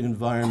challenging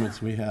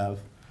environments we have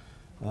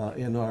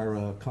in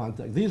our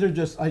context. These are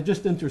just, I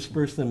just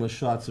interspersed them with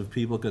shots of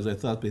people because I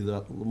thought they'd be a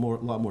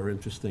lot more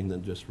interesting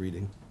than just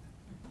reading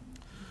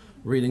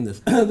this.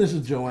 This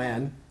is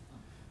Joanne.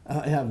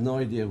 I have no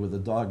idea where the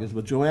dog is,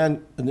 but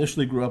Joanne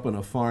initially grew up on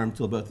a farm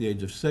till about the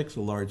age of 6,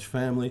 a large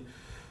family.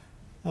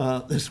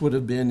 This would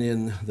have been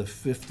in the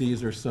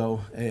 50s or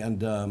so,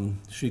 and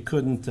she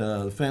couldn't,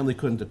 the family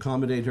couldn't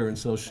accommodate her, and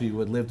so she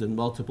lived in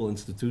multiple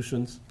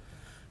institutions.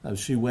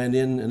 She went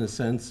in a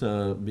sense,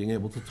 being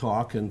able to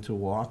talk and to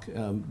walk,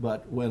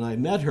 but when I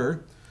met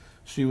her,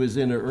 she was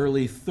in her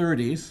early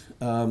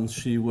 30s.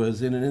 She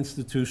was in an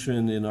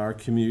institution in our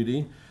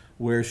community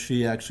where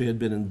she actually had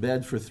been in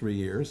bed for 3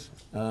 years.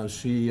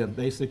 She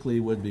basically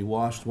would be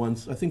washed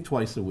once, I think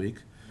twice a week.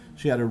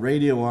 She had a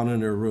radio on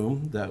in her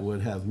room that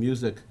would have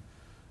music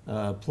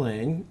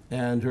playing,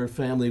 and her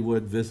family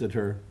would visit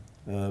her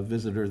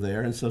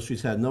there, and so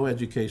she's had no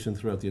education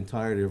throughout the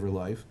entirety of her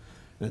life.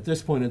 At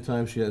this point in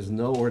time, she has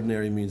no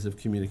ordinary means of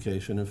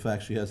communication. In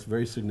fact, she has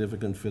very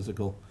significant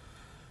physical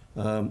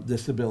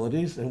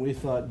disabilities, and we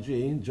thought,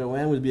 gee,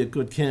 Joanne would be a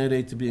good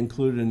candidate to be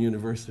included in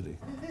university.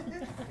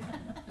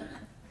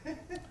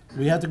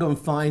 We had to go and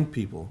find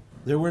people.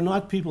 There were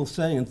not people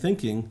saying and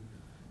thinking,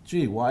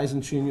 gee, why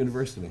isn't she in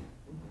university,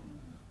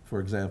 for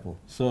example.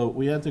 So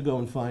we had to go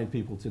and find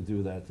people to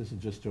do that. This is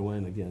just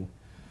Joanne again.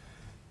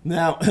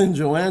 Now,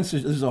 Joanne, this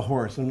is a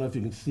horse. I don't know if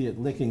you can see it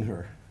licking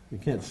her. You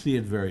can't see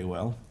it very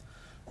well.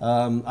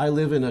 I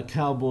live in a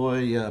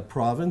cowboy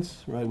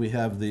province, right? We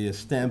have the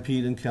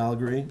Stampede in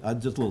Calgary.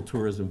 Just a little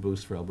tourism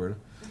boost for Alberta,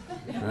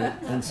 right?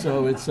 And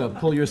so it's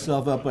pull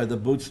yourself up by the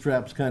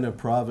bootstraps kind of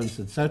province,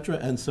 etc.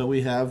 And so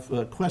we have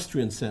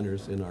equestrian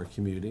centers in our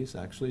communities,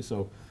 actually.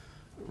 So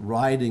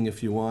riding,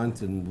 if you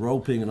want, and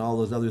roping and all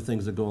those other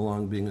things that go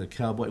along being a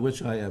cowboy,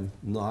 which I am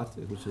not,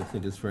 which I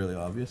think is fairly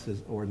obvious,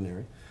 is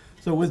ordinary.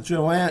 So with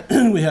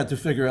Joanne, we had to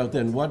figure out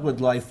then what would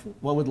life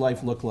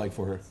look like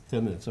for her.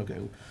 10 minutes, okay.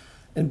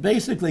 And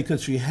basically,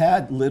 because she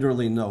had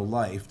literally no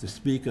life to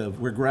speak of,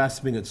 we're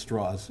grasping at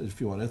straws, if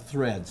you want, at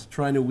threads,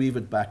 trying to weave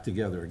it back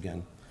together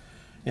again.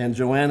 And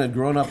Joanne had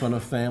grown up on a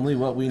family.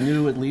 What we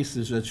knew, at least,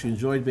 is that she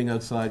enjoyed being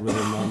outside with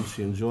her mom.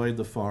 She enjoyed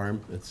the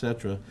farm,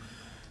 etc.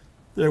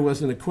 There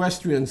was an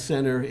equestrian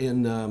center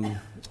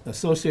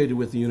associated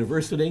with the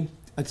university.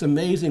 It's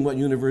amazing what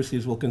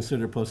universities will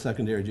consider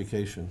post-secondary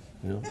education,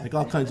 like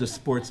all kinds of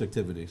sports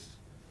activities,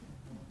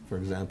 for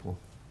example.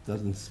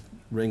 Doesn't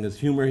ring as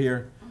humor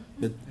here.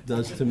 It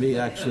does to me,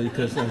 actually,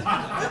 because I'm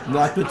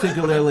not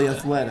particularly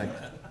athletic.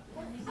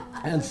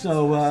 And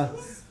so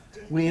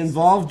we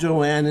involved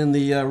Joanne in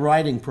the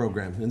riding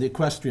program, in the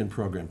equestrian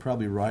program.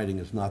 Probably riding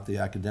is not the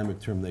academic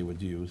term they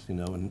would use,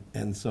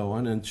 and so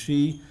on. And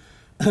she,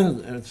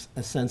 in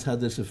a sense, had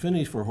this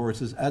affinity for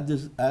horses,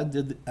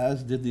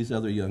 as did these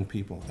other young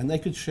people. And they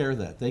could share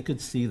that. They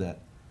could see that.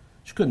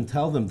 She couldn't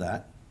tell them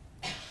that,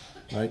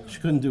 right? She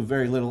couldn't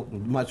do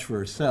much for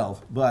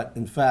herself. But,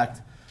 in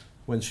fact,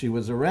 when she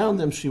was around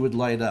them, she would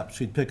light up.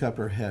 She'd pick up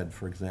her head,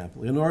 for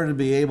example. In order to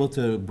be able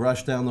to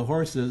brush down the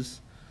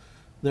horses,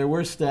 there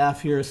were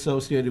staff here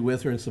associated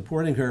with her and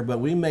supporting her, but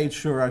we made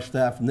sure our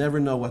staff never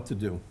know what to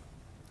do,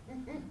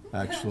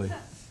 actually.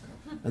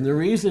 And the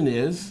reason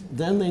is,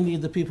 then they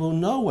need the people who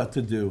know what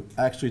to do,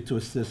 actually, to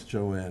assist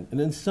Joanne.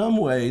 And in some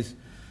ways,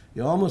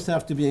 you almost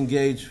have to be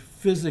engaged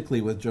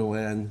physically with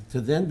Joanne to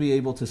then be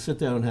able to sit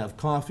down and have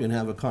coffee and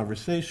have a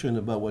conversation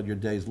about what your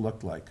days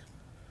look like.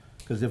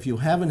 Because if you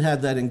haven't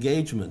had that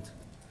engagement,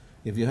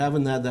 if you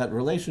haven't had that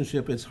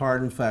relationship, it's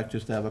hard, in fact,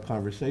 just to have a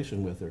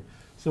conversation with her.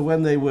 So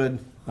when they would,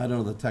 I don't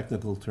know the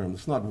technical term,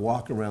 it's not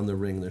walk around the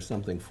ring, there's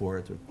something for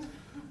it, or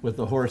with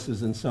the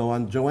horses and so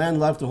on. Joanne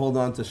loved to hold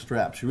on to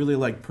straps. She really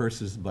liked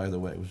purses, by the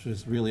way, which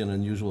is really an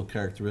unusual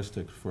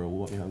characteristic for a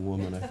young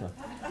woman, I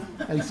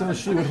thought. And so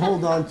she would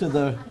hold on to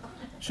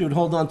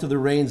the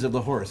reins of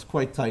the horse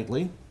quite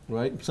tightly,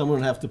 right? Someone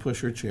would have to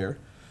push her chair.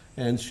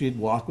 And she'd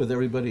walk with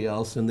everybody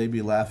else, and they'd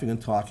be laughing and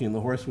talking, and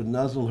the horse would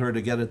nuzzle her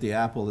to get at the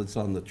apple that's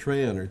on the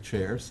tray on her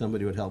chair.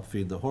 Somebody would help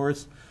feed the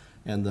horse,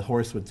 and the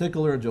horse would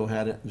tickle her.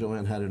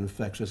 Joanne had an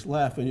infectious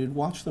laugh, and you'd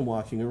watch them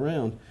walking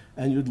around,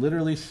 and you'd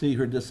literally see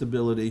her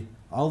disability,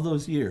 all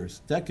those years,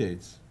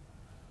 decades,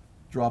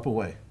 drop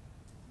away.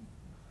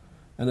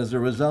 And as a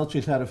result,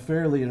 she's had a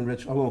fairly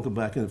enriched, I won't go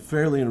back, in a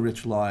fairly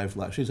enriched life.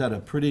 She's had a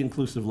pretty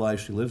inclusive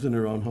life. She lives in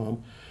her own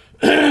home.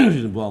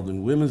 She's involved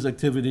in women's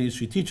activities.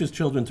 She teaches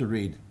children to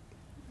read.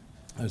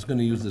 I was going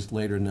to use this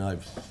later, now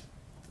I've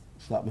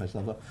stopped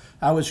myself up.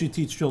 How would she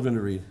teach children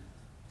to read?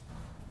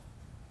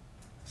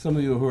 Some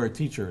of you who are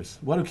teachers,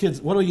 what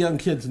do young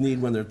kids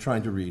need when they're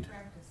trying to read?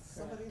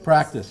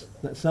 Practice.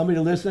 Somebody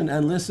to listen,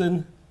 and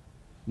listen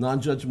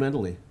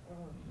non-judgmentally,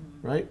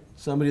 right?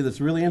 Somebody that's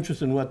really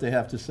interested in what they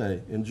have to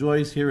say,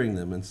 enjoys hearing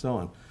them, and so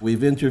on.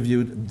 We've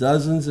interviewed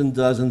dozens and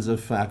dozens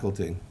of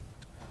faculty,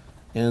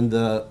 and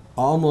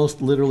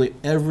almost literally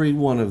every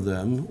one of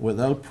them,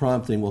 without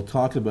prompting, will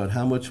talk about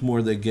how much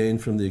more they gain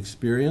from the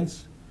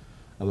experience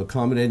of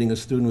accommodating a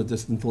student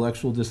with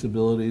intellectual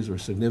disabilities or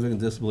significant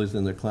disabilities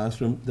in their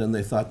classroom than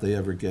they thought they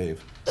ever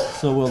gave.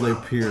 So will their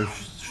peers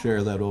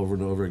share that over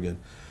and over again.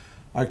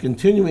 Our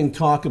continuing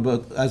talk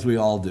about, as we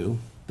all do,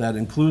 that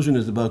inclusion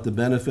is about the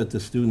benefit to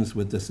students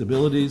with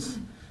disabilities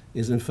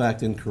is in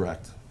fact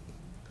incorrect.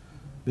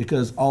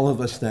 Because all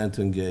of us stand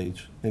to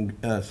engage, and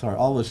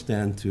all of us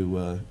stand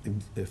to,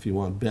 if you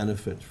want,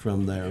 benefit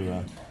from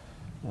their,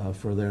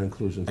 for their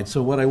inclusion. And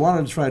so what I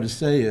wanted to try to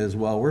say is,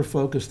 while we're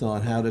focused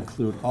on how to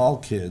include all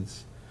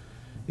kids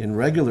in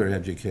regular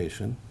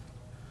education,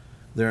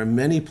 there are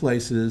many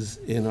places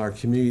in our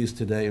communities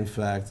today, in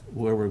fact,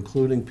 where we're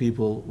including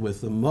people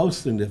with the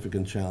most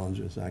significant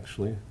challenges,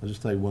 actually. I'll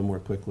just tell you one more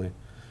quickly.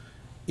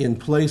 In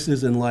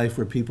places in life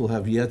where people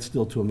have yet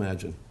still to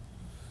imagine.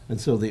 And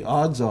so the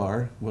odds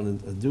are,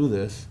 when I do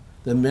this,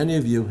 that many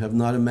of you have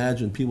not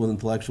imagined people with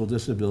intellectual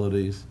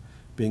disabilities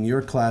being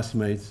your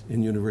classmates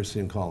in university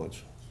and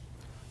college,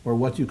 or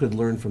what you could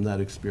learn from that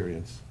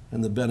experience,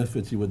 and the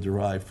benefits you would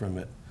derive from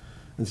it.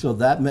 And so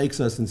that makes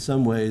us, in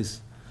some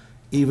ways,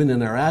 even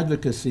in our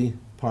advocacy,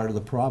 part of the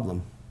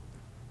problem,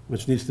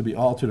 which needs to be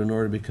altered in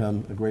order to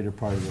become a greater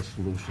part of the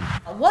solution.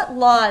 What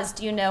laws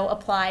do you know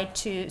apply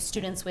to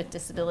students with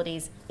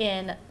disabilities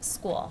in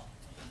school?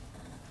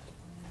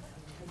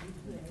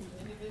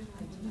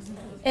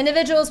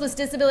 Individuals with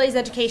Disabilities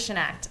Education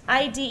Act,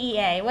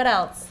 IDEA, what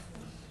else?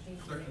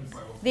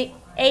 The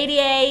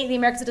ADA, the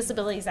Americans with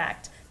Disabilities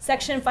Act.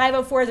 Section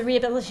 504 of the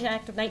Rehabilitation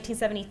Act of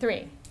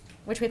 1973,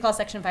 which we call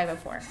Section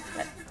 504.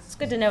 But it's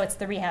good to know it's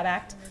the Rehab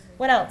Act.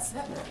 What else?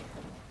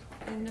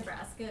 In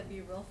Nebraska, it'd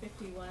be Rule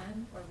 51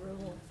 or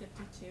Rule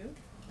 52.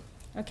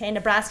 Okay,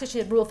 Nebraska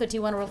should have Rule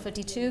 51 or Rule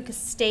 52 because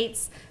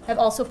states have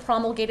also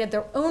promulgated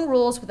their own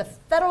rules with the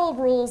federal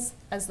rules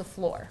as the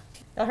floor.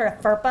 Y'all heard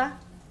of FERPA?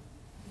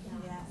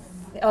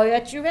 Oh,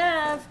 yes, you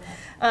have.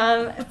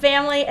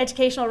 Family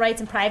Educational Rights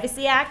and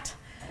Privacy Act.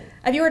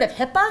 Have you heard of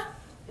HIPAA?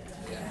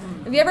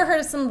 Have you ever heard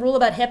of some rule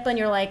about HIPAA and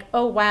you're like,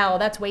 oh, wow,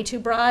 that's way too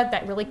broad.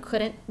 That really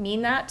couldn't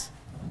mean that.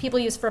 People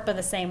use FERPA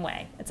the same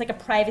way. It's like a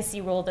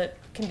privacy rule that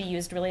can be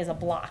used really as a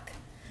block.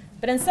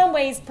 But in some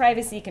ways,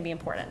 privacy can be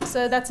important.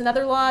 So that's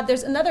another law.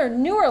 There's another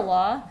newer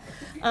law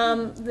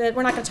that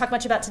we're not going to talk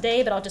much about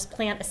today, but I'll just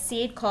plant a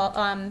seed called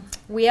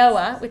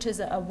WIOA, which is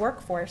a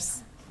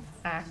workforce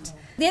act.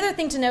 The other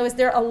thing to know is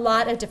there are a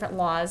lot of different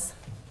laws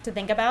to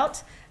think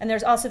about, and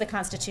there's also the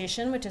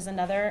Constitution, which is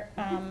another.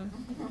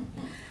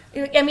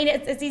 I mean,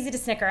 it's easy to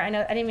snicker. I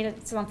know I didn't mean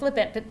to sound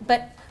flippant,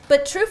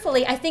 but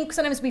truthfully, I think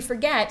sometimes we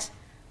forget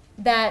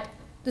that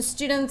the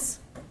students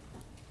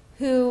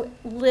who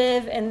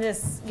live in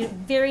this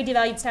very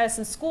devalued status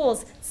in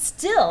schools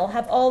still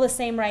have all the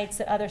same rights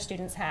that other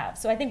students have.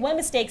 So I think one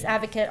mistake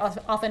advocates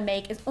often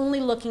make is only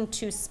looking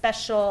to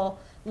special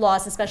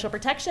laws and special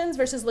protections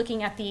versus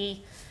looking at the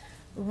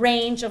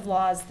range of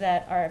laws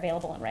that are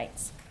available and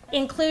rights.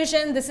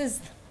 Inclusion, this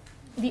is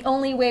the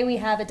only way we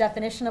have a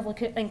definition of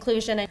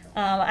inclusion.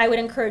 I would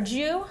encourage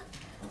you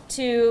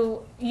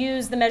to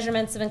use the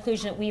measurements of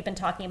inclusion that we've been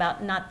talking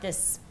about, not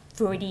this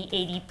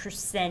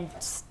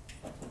 40–80%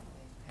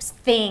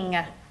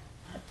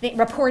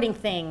 reporting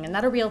thing,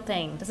 not a real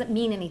thing. Doesn't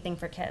mean anything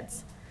for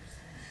kids.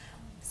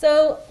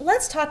 So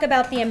let's talk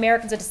about the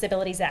Americans with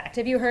Disabilities Act.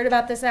 Have you heard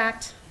about this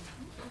act?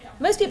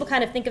 Most people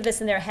kind of think of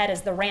this in their head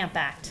as the RAMP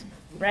Act,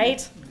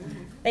 right?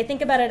 They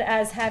think about it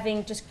as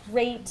having just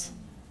great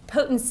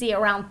potency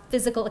around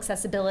physical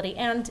accessibility,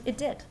 and it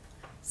did,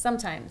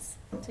 sometimes,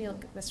 until you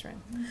look at this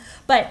room.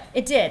 But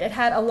it did. It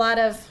had a lot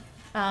of,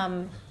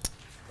 and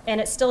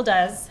it still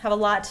does, have a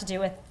lot to do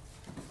with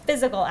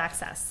physical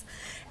access.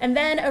 And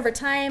then over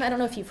time, I don't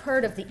know if you've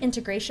heard of the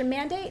integration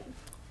mandate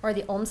or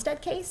the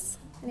Olmsted case.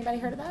 Anybody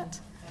heard of that?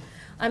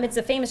 It's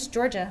a famous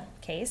Georgia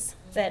case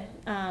that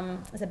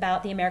is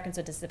about the Americans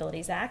with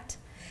Disabilities Act.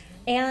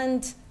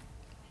 And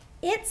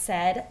it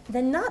said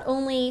that not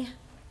only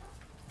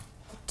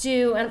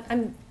do, and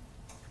I'm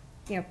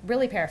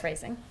really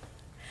paraphrasing,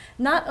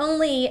 not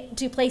only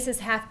do places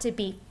have to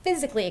be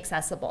physically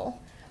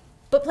accessible,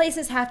 but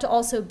places have to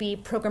also be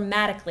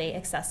programmatically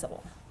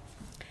accessible.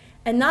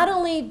 And not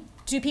only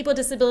do people with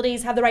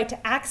disabilities have the right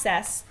to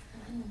access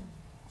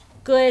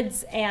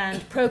goods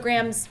and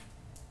programs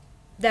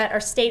that are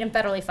state and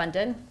federally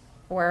funded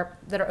or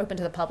that are open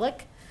to the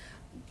public,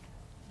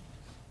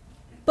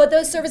 but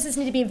those services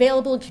need to be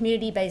available in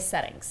community-based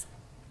settings.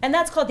 And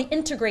that's called the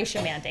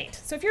integration mandate.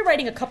 So if you're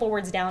writing a couple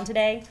words down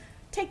today,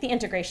 take the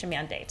integration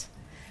mandate.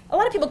 A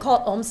lot of people call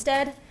it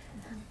Olmsted.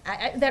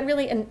 I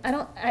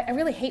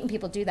really hate when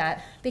people do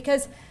that,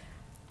 because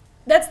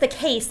that's the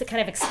case that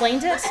kind of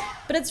explained it,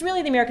 but it's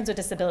really the Americans with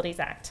Disabilities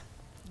Act.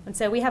 And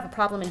so we have a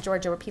problem in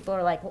Georgia where people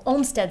are like, well,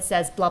 Olmsted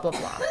says blah, blah,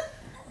 blah.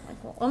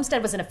 Like, well,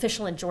 Olmsted was an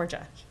official in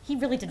Georgia. He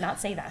really did not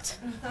say that.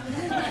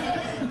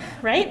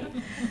 Right?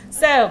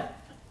 So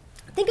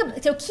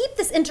keep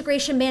this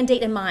integration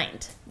mandate in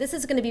mind. This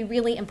is going to be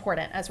really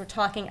important as we're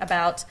talking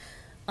about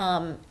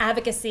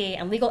advocacy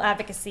and legal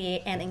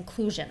advocacy and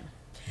inclusion.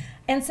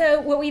 And so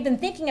what we've been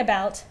thinking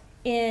about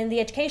in the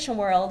education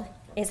world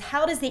is,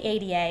 how does the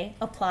ADA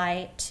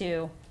apply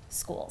to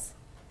schools?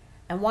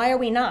 And why are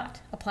we not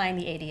applying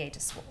the ADA to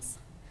schools?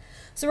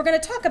 So we're going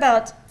to talk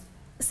about,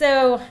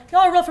 so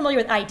y'all are real familiar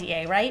with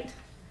IDA, right?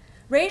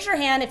 Raise your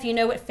hand if you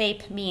know what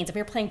FAPE means. If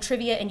you're playing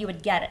trivia and you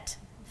would get it.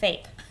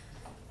 FAPE.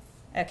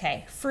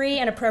 Okay, free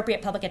and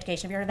appropriate public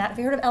education. Have you heard of that? Have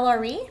you heard of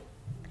LRE?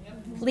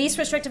 Yep. Least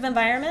restrictive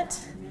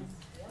environment.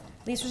 Yep.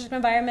 Least restrictive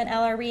environment,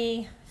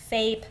 LRE,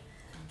 FAPE,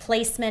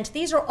 placement.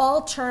 These are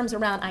all terms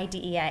around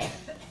IDEA.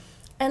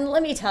 And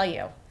let me tell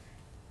you,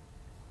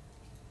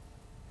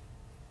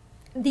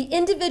 the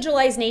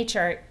individualized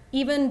nature,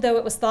 even though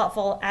it was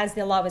thoughtful as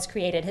the law was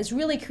created, has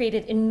really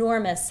created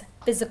enormous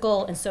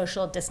physical and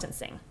social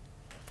distancing.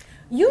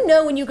 You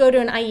know, when you go to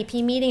an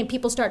IEP meeting and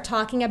people start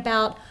talking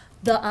about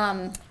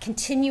the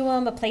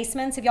continuum of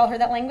placements, have y'all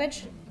heard that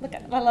language? Look,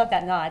 I love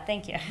that nod,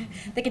 thank you.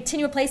 The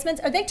continuum of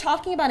placements, are they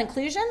talking about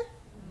inclusion?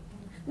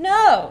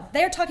 No,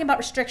 they're talking about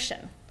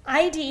restriction.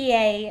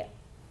 IDEA,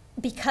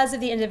 because of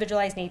the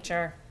individualized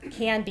nature,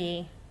 can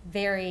be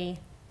very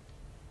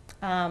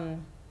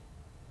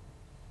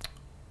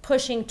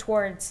pushing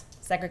towards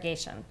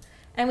segregation.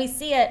 And we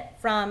see it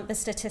from the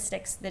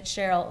statistics that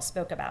Cheryl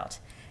spoke about.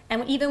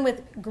 And even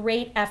with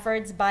great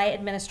efforts by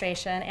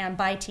administration and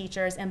by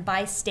teachers and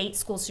by state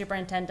school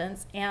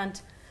superintendents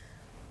and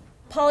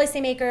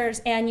policymakers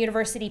and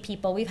university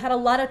people, we've had a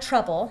lot of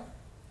trouble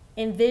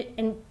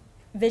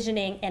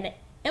envisioning and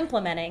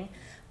implementing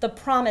the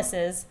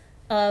promises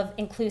of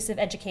inclusive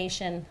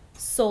education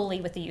solely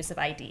with the use of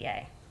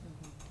IDEA.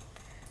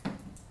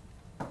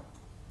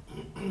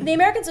 The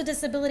Americans with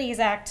Disabilities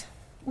Act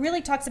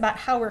really talks about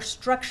how we're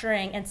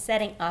structuring and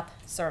setting up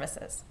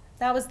services.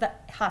 That was the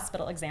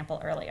hospital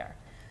example earlier.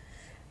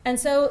 And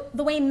so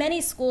the way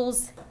many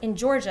schools in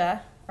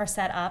Georgia are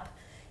set up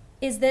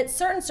is that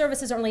certain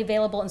services are only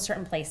available in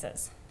certain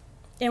places.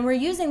 And we're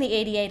using the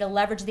ADA to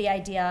leverage the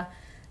idea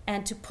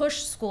and to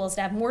push schools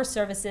to have more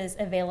services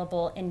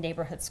available in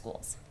neighborhood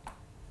schools.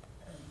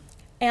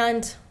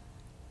 And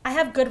I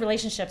have good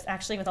relationships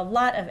actually with a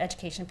lot of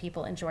education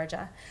people in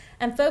Georgia,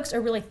 and folks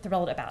are really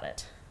thrilled about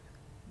it.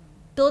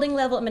 Building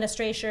level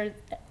administrators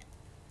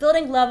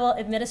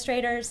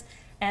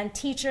and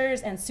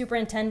teachers and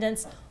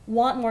superintendents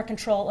want more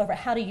control over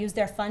how to use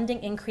their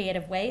funding in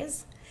creative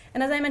ways.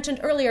 And as I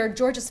mentioned earlier,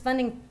 Georgia's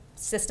funding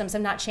systems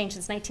have not changed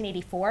since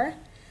 1984,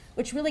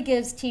 which really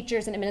gives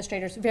teachers and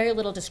administrators very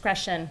little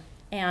discretion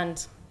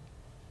and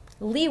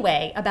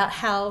leeway about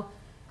how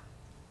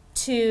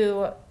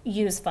to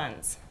use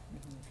funds.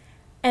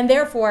 And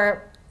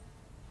therefore,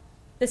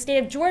 the state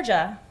of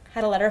Georgia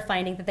had a letter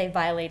finding that they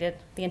violated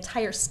the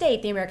entire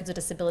state, the Americans with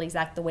Disabilities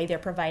Act, the way they're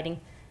providing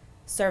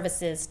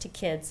services to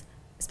kids,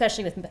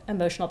 especially with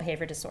emotional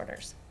behavior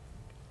disorders.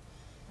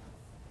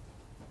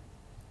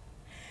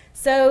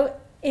 So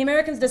the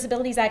Americans with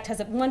Disabilities Act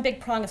has one big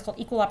prong, it's called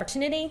equal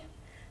opportunity,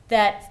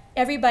 that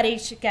everybody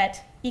should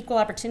get equal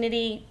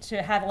opportunity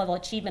to have a level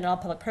of achievement in all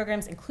public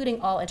programs,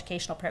 including all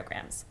educational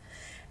programs.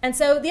 And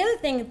so the other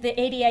thing, the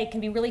ADA can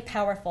be really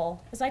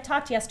powerful, is I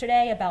talked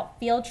yesterday about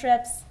field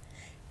trips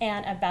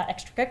and about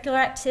extracurricular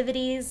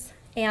activities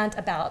and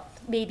about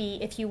maybe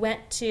if you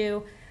went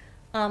to,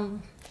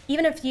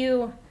 even if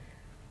you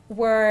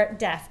were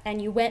deaf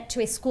and you went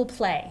to a school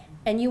play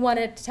and you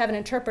wanted to have an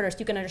interpreter so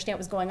you can understand what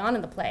was going on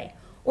in the play.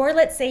 Or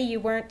let's say you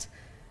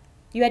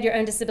had your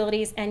own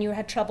disabilities and you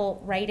had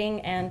trouble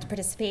writing and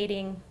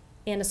participating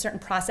in certain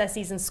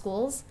processes in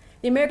schools,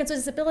 the Americans with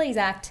Disabilities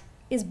Act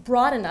is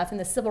broad enough in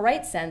the civil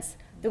rights sense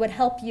that would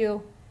help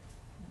you,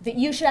 that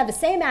you should have the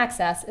same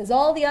access as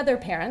all the other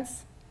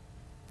parents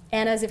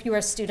and as if you were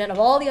a student of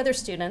all the other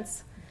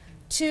students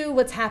to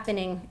what's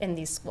happening in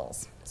these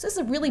schools. So this is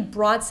a really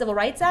broad civil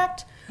rights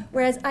act,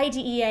 whereas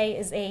IDEA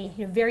is a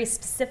very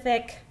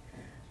specific,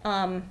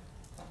 kind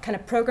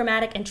of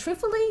programmatic, and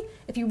truthfully,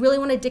 if you really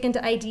want to dig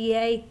into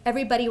IDEA,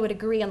 everybody would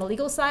agree on the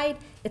legal side,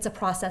 it's a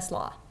process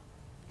law.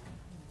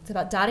 It's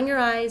about dotting your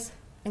I's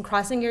and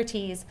crossing your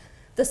T's,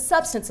 the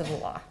substance of the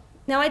law.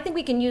 Now, I think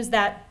we can use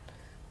that,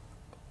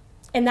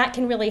 and that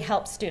can really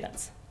help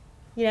students.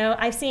 You know,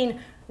 I've seen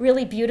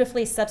really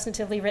beautifully,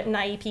 substantively written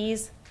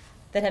IEPs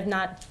that have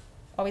not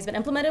always been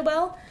implemented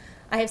well.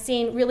 I have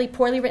seen really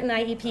poorly written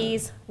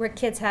IEPs where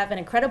kids have an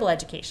incredible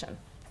education.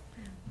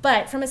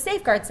 But from a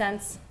safeguard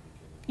sense,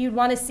 you'd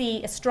want to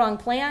see a strong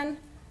plan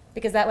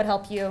because that would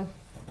help you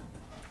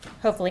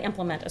hopefully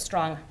implement a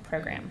strong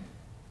program.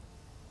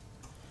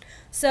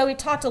 So we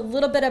talked a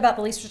little bit about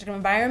the least restrictive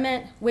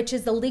environment, which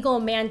is the legal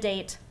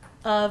mandate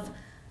of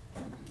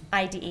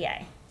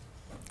IDEA.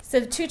 So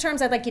the two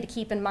terms I'd like you to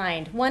keep in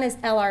mind. One is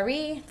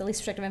LRE, the least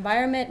restrictive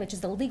environment, which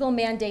is the legal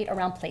mandate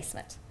around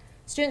placement.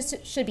 Students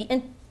should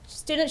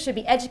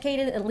be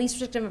educated in the least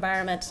restrictive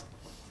environment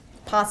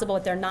possible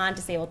with their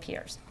non-disabled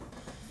peers.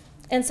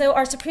 And so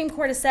our Supreme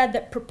Court has said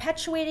that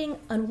perpetuating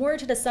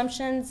unwarranted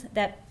assumptions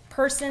that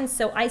persons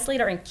so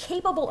isolated are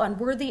incapable,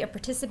 unworthy of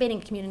participating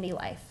in community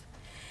life.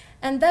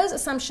 And those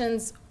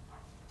assumptions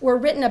were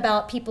written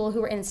about people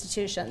who were in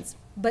institutions,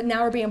 but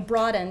now are being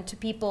broadened to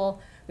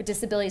people with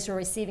disabilities who are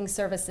receiving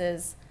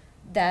services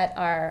that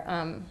are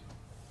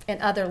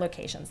in other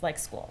locations, like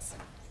schools.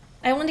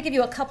 I want to give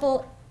you a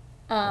couple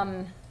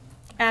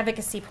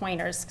advocacy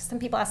pointers. Some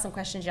people asked some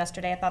questions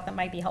yesterday. I thought that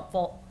might be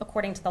helpful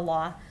according to the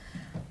law.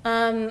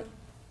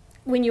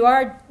 When you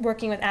are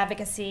working with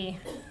advocacy,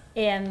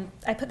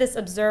 I put this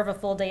observe a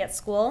full day at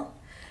school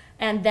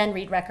and then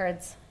read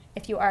records.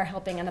 If you are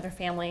helping another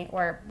family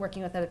or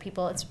working with other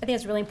people, I think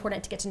it's really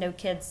important to get to know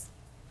kids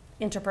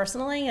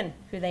interpersonally and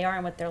who they are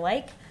and what they're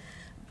like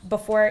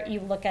before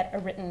you look at a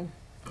written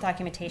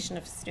documentation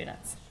of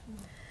students.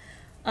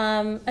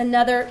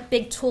 Another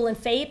big tool in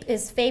FAPE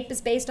is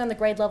based on the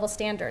grade level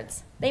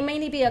standards. They may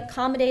need a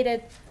combination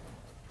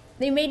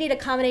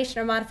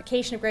or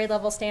modification of grade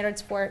level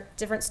standards for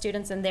different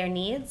students and their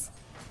needs,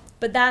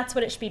 but that's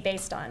what it should be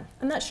based on.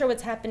 I'm not sure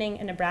what's happening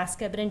in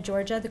Nebraska, but in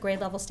Georgia, the grade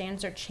level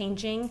standards are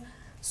changing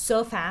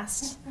so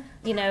fast.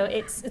 You know,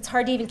 it's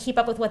hard to even keep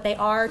up with what they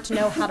are to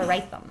know how to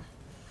write them.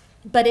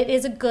 But it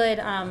is a good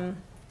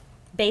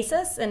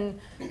basis, and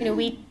you know,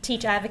 we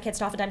teach advocates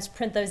to oftentimes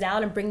print those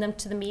out and bring them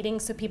to the meeting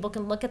so people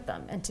can look at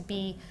them and to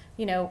be,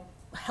 you know,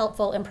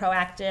 helpful and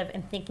proactive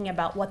in thinking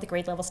about what the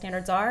grade level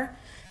standards are.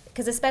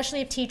 Because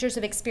especially if teachers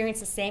have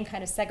experienced the same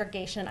kind of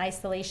segregation and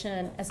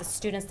isolation as the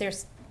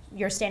students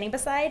you're standing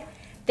beside,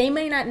 they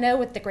may not know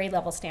what the grade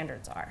level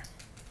standards are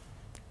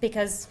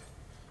because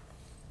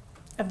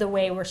of the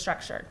way we're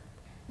structured.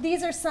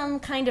 These are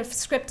some kind of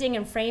scripting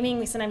and framing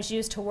we sometimes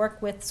use to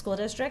work with school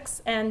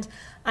districts, and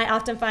I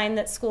often find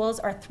that schools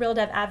are thrilled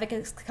to have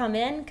advocates come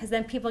in because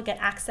then people get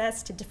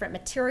access to different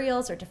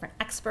materials or different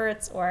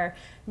experts or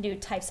new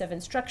types of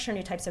instruction,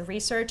 new types of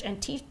research,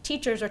 and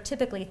teachers are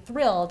typically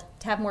thrilled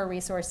to have more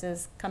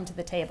resources come to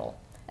the table,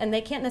 and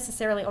they can't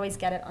necessarily always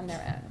get it on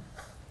their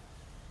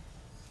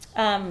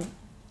own.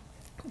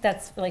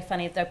 That's really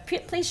funny.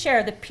 Please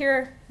share the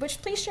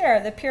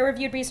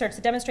peer-reviewed research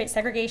to demonstrate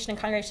segregation and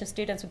congregation of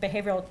students with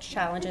behavioral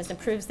challenges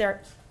improves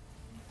their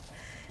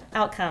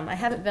outcome. I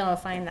haven't been able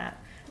to find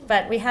that,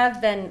 but we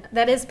have been.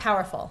 That is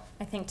powerful,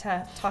 I think,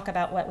 to talk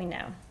about what we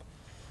know.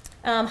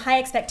 High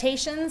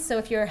expectations. So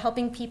if you're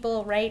helping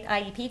people write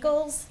IEP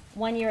goals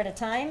 1 year at a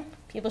time,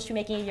 people should be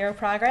making a year of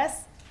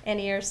progress in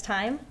a year's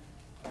time.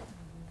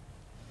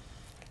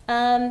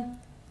 And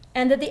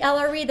that the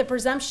LRE, the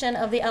presumption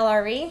of the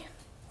LRE,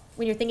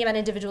 when you're thinking about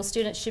individual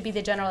students, should be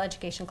the general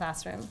education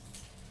classroom.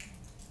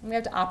 We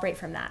have to operate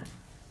from that.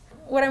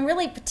 What I'm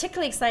really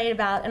particularly excited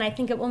about, and I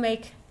think it will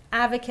make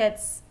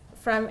advocates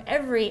from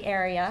every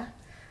area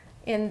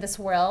in this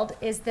world,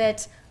 is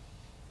that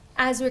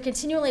as we're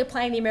continually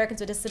applying the Americans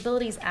with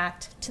Disabilities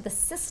Act to the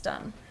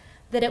system,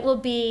 that it will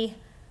be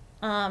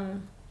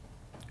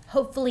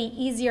hopefully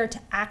easier to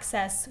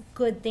access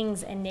good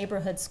things in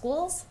neighborhood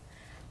schools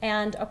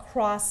and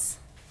across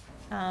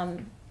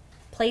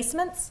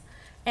placements,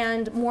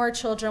 and more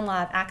children will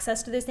have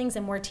access to those things,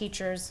 and more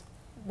teachers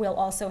will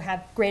also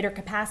have greater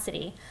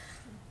capacity.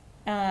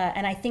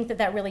 And I think that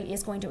that really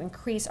is going to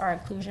increase our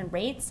inclusion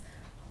rates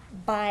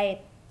by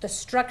the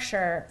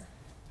structure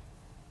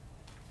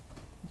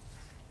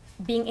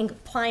being in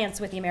compliance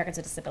with the Americans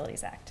with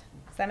Disabilities Act.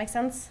 Does that make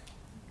sense?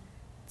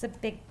 It's a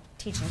big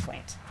teaching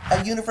point.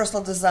 A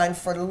universal design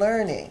for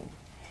learning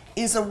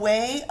is a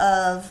way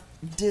of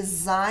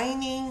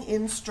designing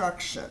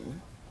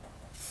instruction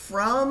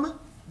from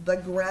the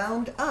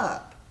ground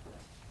up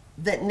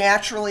that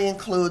naturally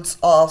includes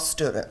all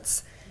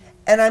students.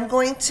 And I'm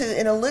going to,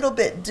 in a little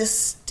bit,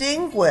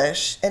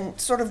 distinguish and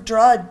sort of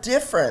draw a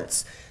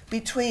difference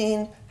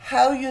between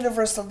how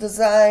universal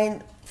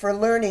design for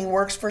learning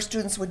works for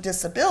students with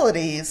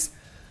disabilities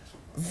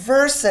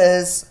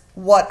versus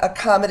what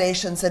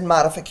accommodations and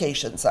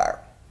modifications are.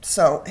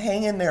 So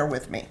hang in there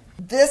with me.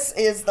 This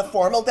is the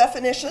formal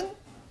definition.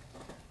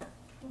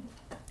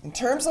 In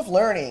terms of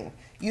learning,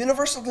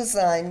 universal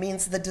design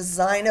means the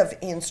design of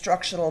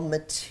instructional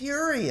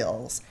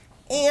materials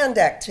and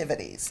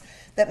activities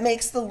that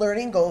makes the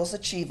learning goals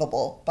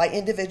achievable by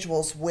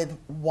individuals with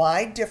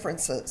wide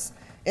differences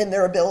in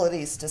their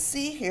abilities to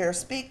see, hear,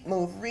 speak,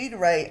 move, read,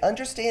 write,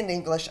 understand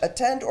English,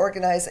 attend,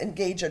 organize,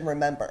 engage, and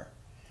remember.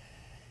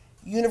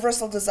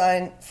 Universal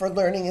design for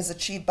learning is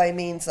achieved by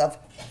means of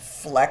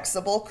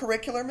flexible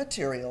curricular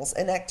materials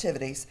and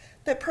activities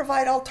that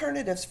provide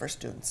alternatives for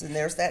students, and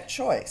there's that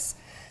choice.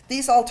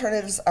 These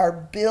alternatives are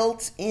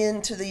built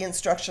into the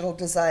instructional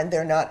design,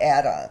 they're not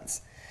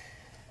add-ons.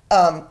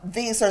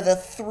 These are the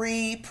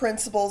 3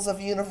 principles of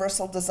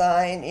universal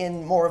design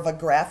in more of a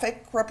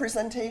graphic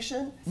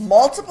representation.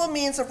 Multiple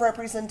means of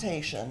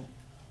representation,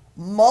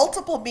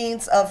 multiple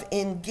means of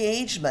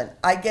engagement.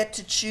 I get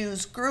to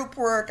choose group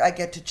work, I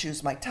get to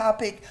choose my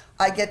topic,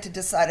 I get to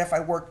decide if I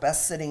work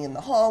best sitting in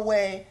the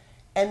hallway,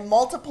 and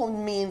multiple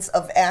means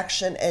of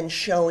action and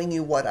showing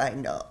you what I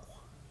know.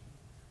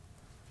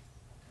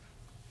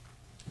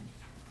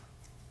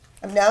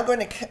 I'm now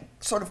going to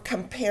sort of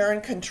compare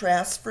and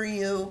contrast for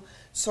you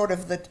sort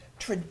of the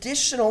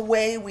traditional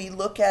way we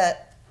look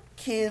at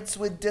kids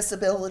with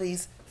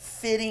disabilities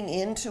fitting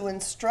into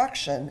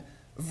instruction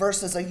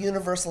versus a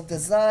universal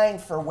design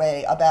for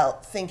way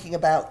about thinking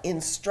about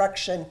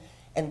instruction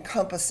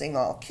encompassing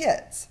all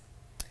kids.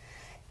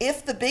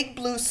 If the big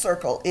blue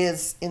circle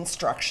is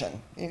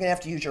instruction, you're going to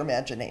have to use your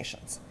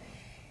imaginations.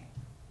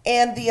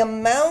 And the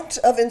amount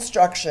of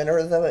instruction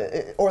or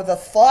the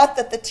thought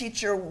that the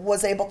teacher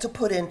was able to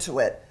put into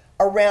it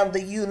around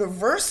the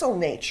universal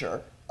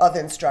nature of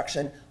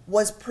instruction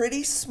was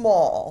pretty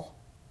small,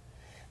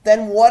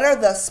 then what are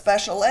the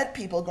special ed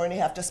people going to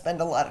have to spend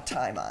a lot of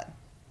time on?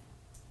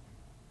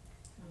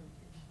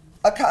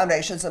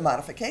 Accommodations and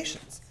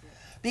modifications.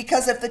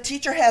 Because if the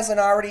teacher hasn't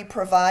already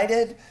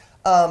provided,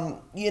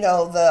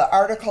 the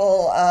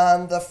article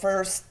on the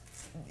first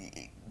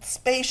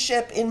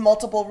spaceship in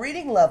multiple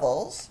reading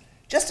levels,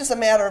 just as a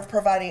matter of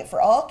providing it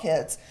for all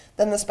kids,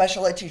 then the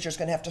special ed teacher is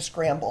going to have to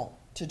scramble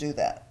to do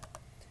that.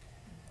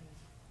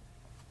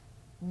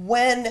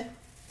 When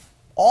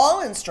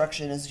all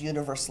instruction is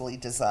universally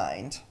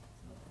designed,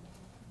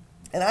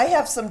 and I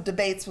have some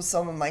debates with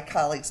some of my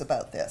colleagues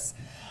about this,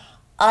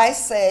 I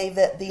say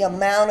that the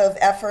amount of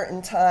effort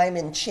and time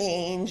and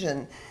change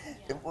and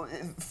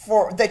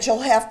that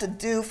you'll have to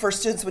do for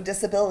students with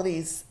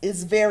disabilities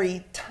is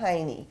very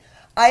tiny.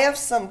 I have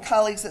some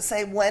colleagues that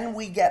say when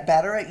we get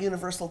better at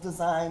universal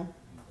design,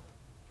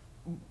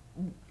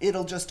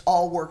 it'll just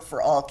all work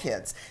for all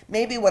kids.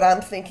 Maybe what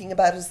I'm thinking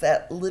about is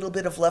that little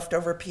bit of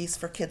leftover piece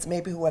for kids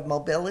maybe who have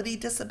mobility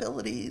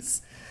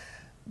disabilities,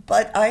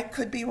 but I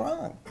could be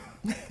wrong.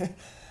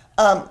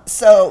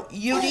 So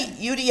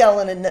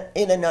UDL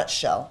in a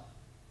nutshell,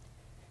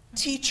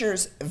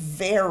 teachers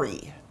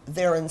vary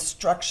their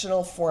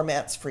instructional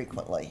formats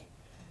frequently.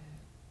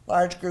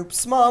 Large group,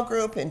 small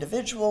group,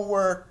 individual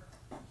work,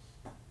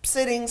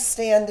 sitting,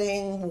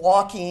 standing,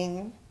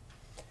 walking.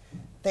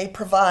 They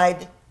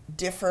provide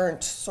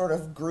different sort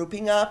of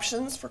grouping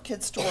options for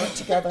kids to work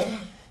together.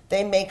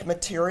 They make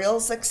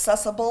materials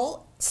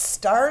accessible,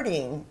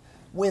 starting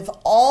with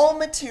all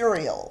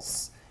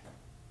materials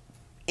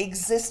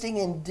existing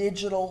in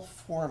digital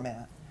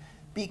format,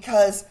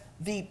 because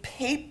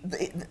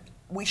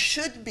we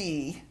should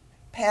be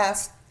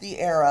past the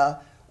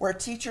era where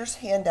teachers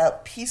hand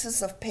out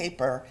pieces of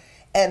paper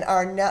and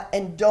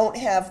don't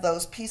have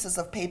those pieces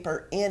of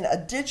paper in a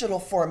digital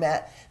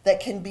format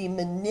that can be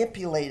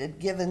manipulated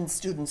given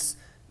students'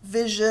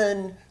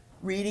 vision,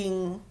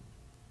 reading,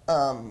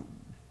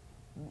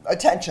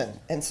 attention,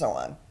 and so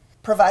on.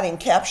 Providing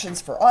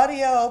captions for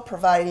audio,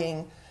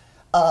 providing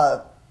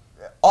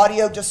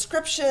audio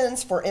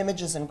descriptions for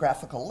images and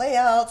graphical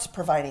layouts,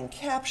 providing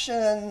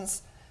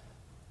captions,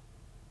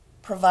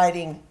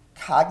 providing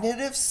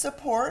cognitive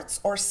supports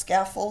or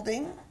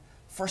scaffolding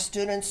for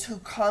students who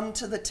come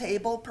to the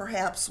table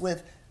perhaps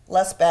with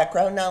less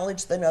background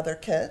knowledge than other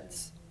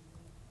kids,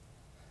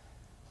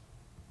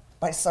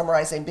 by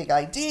summarizing big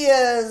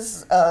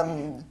ideas,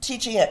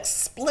 teaching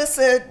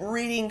explicit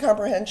reading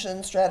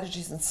comprehension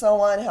strategies and so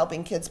on,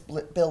 helping kids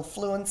build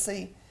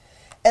fluency,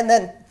 and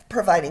then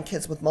providing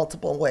kids with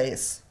multiple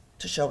ways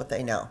to show what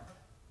they know.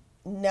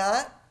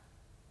 Not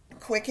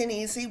quick and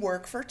easy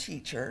work for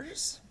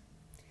teachers.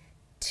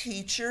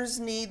 Teachers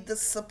need the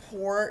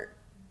support.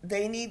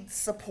 They need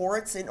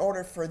supports in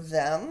order for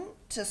them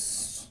to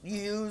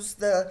use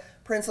the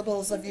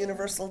principles of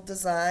universal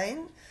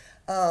design.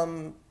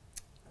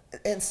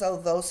 And so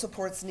those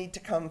supports need to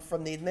come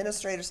from the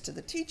administrators to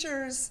the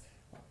teachers,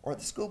 or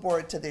the school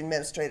board to the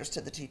administrators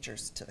to the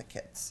teachers to the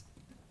kids.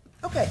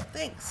 Okay,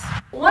 thanks.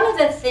 One of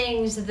the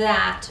things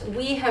that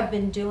we have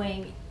been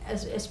doing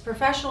as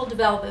professional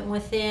development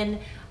within,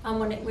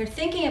 when we're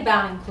thinking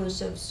about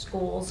inclusive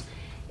schools,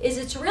 is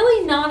it's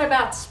really not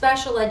about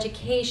special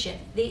education.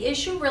 The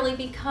issue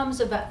really comes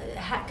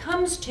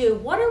to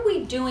what are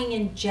we doing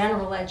in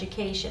general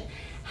education?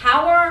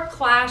 How are our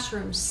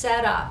classrooms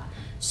set up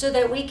so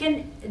that we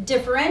can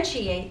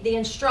differentiate the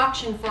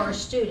instruction for our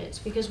students?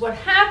 Because what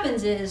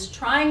happens is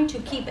trying to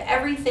keep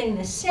everything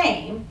the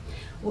same,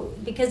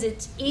 because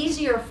it's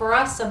easier for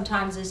us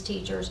sometimes as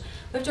teachers,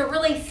 we have to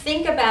really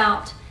think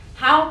about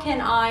how can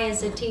I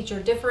as a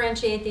teacher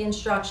differentiate the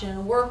instruction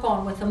and work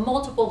on with the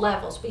multiple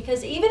levels?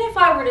 Because even if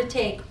I were to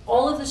take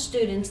all of the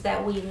students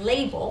that we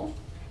label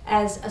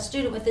as a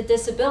student with a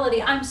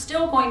disability, I'm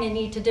still going to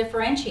need to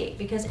differentiate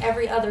because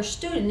every other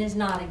student is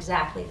not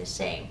exactly the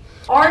same.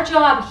 Our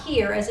job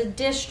here as a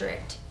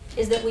district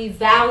is that we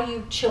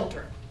value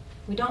children.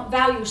 We don't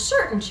value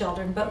certain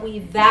children, but we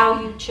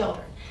value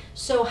children.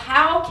 So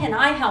how can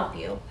I help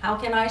you? How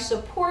can I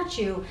support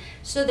you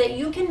so that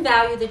you can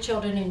value the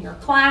children in your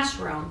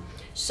classroom,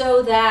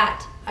 so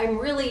that I'm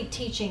really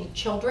teaching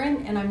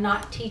children and I'm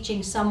not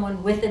teaching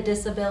someone with a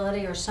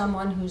disability or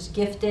someone who's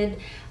gifted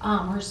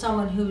or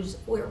someone who's,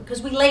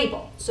 because we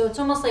label. So it's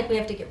almost like we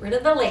have to get rid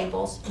of the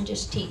labels and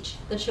just teach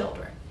the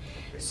children.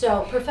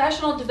 So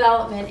professional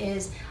development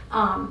is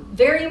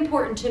very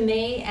important to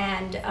me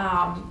and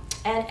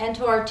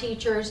to our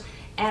teachers.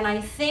 And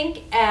I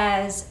think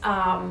as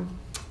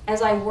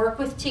I work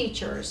with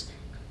teachers,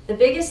 the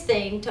biggest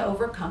thing to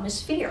overcome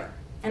is fear.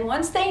 And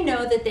once they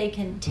know that they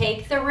can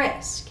take the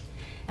risk,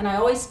 and I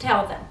always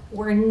tell them,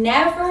 we're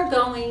never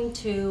going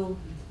to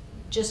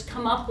just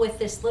come up with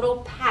this little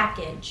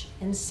package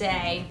and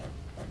say,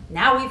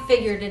 now we've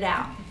figured it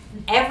out.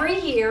 Every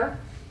year,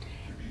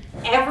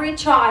 every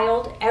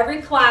child,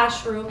 every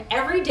classroom,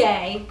 every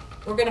day,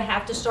 we're going to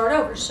have to start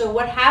over. So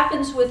what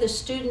happens with a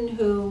student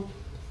who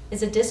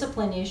is a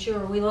discipline issue,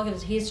 or we look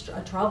at he's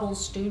a troubled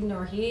student,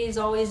 or he's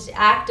always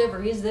active, or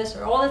he's this,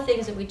 or all the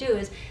things that we do,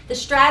 is the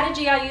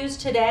strategy I use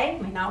today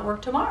may not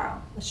work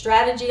tomorrow. The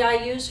strategy I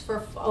use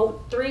for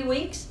 3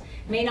 weeks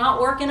may not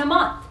work in a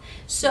month.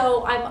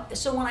 So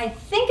when I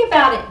think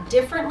about it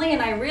differently,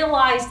 and I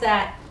realize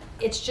that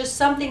it's just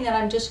something that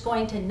I'm just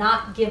going to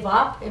not give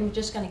up. I'm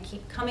just going to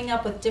keep coming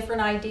up with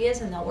different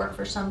ideas, and they'll work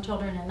for some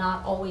children and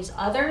not always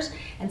others.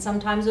 And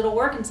sometimes it'll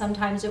work and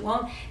sometimes it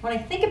won't. When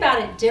I think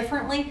about it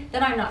differently,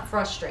 then I'm not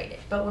frustrated.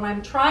 But when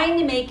I'm trying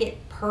to make it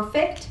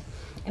perfect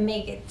and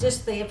make it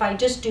just, if I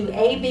just do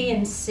A, B,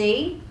 and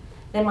C,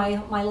 then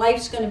my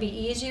life's going to be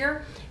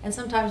easier. And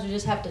sometimes we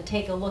just have to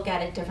take a look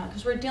at it differently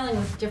because we're dealing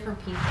with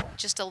different people.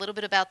 Just a little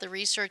bit about the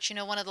research. You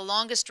know, one of the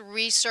longest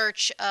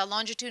research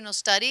longitudinal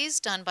studies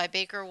done by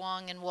Baker,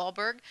 Wong, and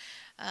Wahlberg.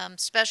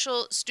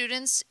 Special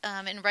students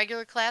in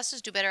regular classes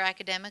do better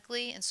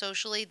academically and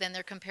socially than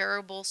their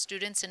comparable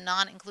students in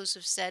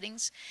non-inclusive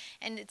settings.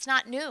 And it's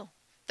not new.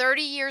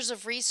 30 years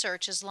of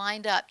research is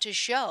lined up to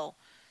show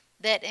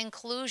that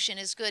inclusion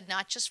is good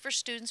not just for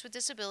students with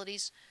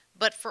disabilities,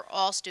 but for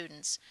all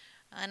students.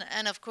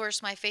 And of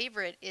course, my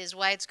favorite is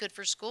why it's good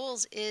for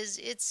schools is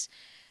it's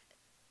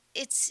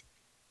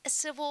a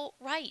civil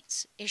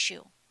rights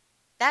issue.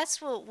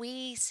 That's what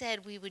we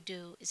said we would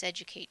do, is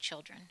educate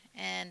children.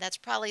 And that's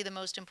probably the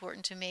most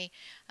important to me.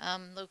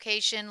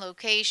 Location,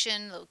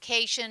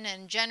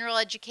 and general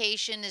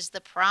education is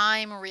the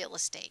prime real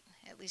estate,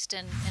 at least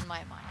in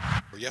my mind.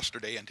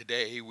 Yesterday and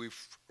today,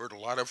 we've heard a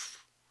lot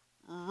of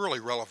really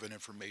relevant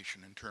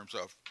information in terms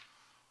of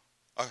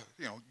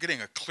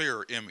getting a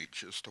clear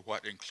image as to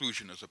what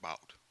inclusion is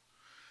about.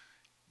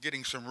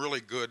 Getting some really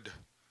good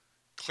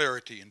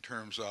clarity in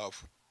terms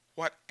of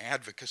what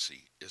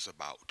advocacy is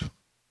about.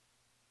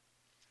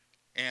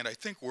 And I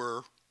think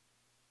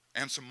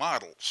and some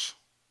models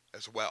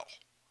as well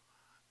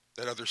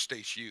that other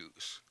states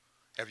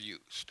have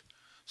used.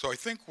 So I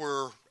think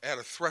we're at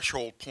a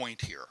threshold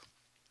point here.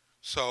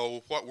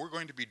 So what we're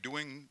going to be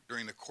doing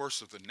during the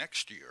course of the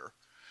next year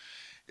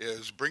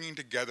is bringing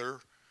together,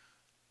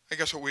 I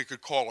guess, what we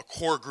could call a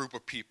core group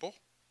of people,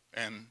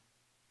 and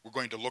we're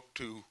going to look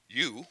to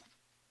you,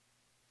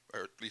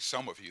 or at least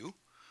some of you,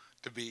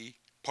 to be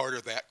part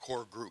of that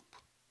core group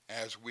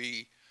as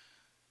we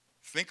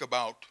think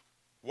about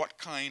what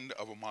kind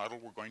of a model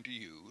we're going to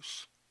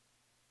use,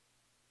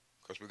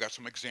 because we've got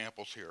some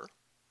examples here,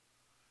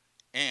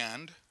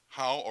 and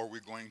how are we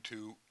going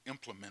to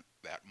implement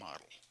that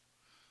model.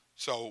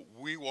 So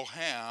we will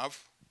have,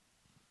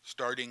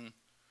 starting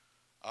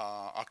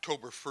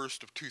October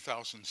 1st of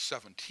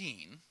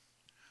 2017,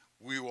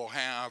 we will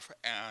have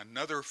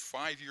another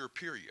 5-year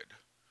period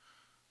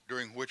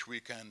during which we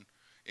can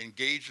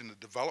engage in the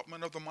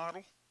development of the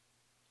model,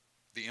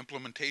 the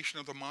implementation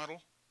of the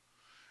model,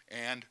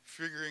 and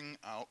figuring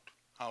out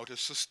how to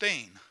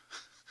sustain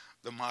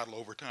the model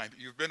over time.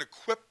 You've been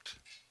equipped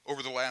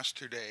over the last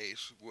 2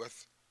 days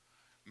with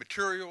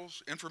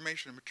materials,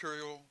 information and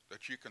material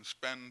that you can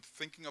spend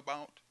thinking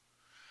about.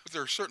 But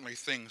there are certainly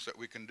things that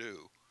we can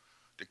do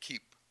to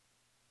keep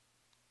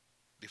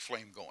the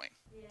flame going.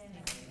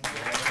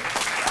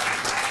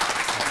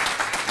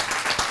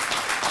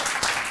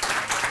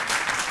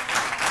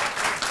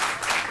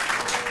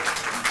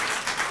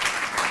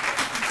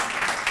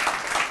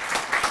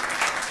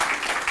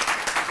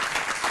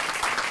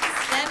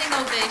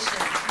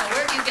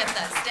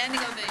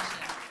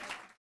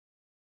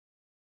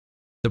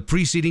 The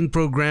preceding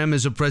program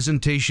is a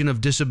presentation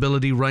of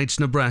Disability Rights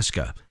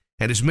Nebraska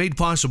and is made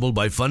possible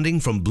by funding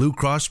from Blue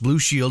Cross Blue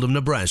Shield of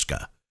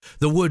Nebraska,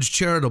 the Woods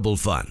Charitable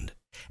Fund,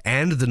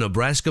 and the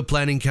Nebraska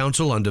Planning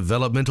Council on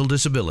Developmental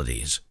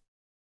Disabilities.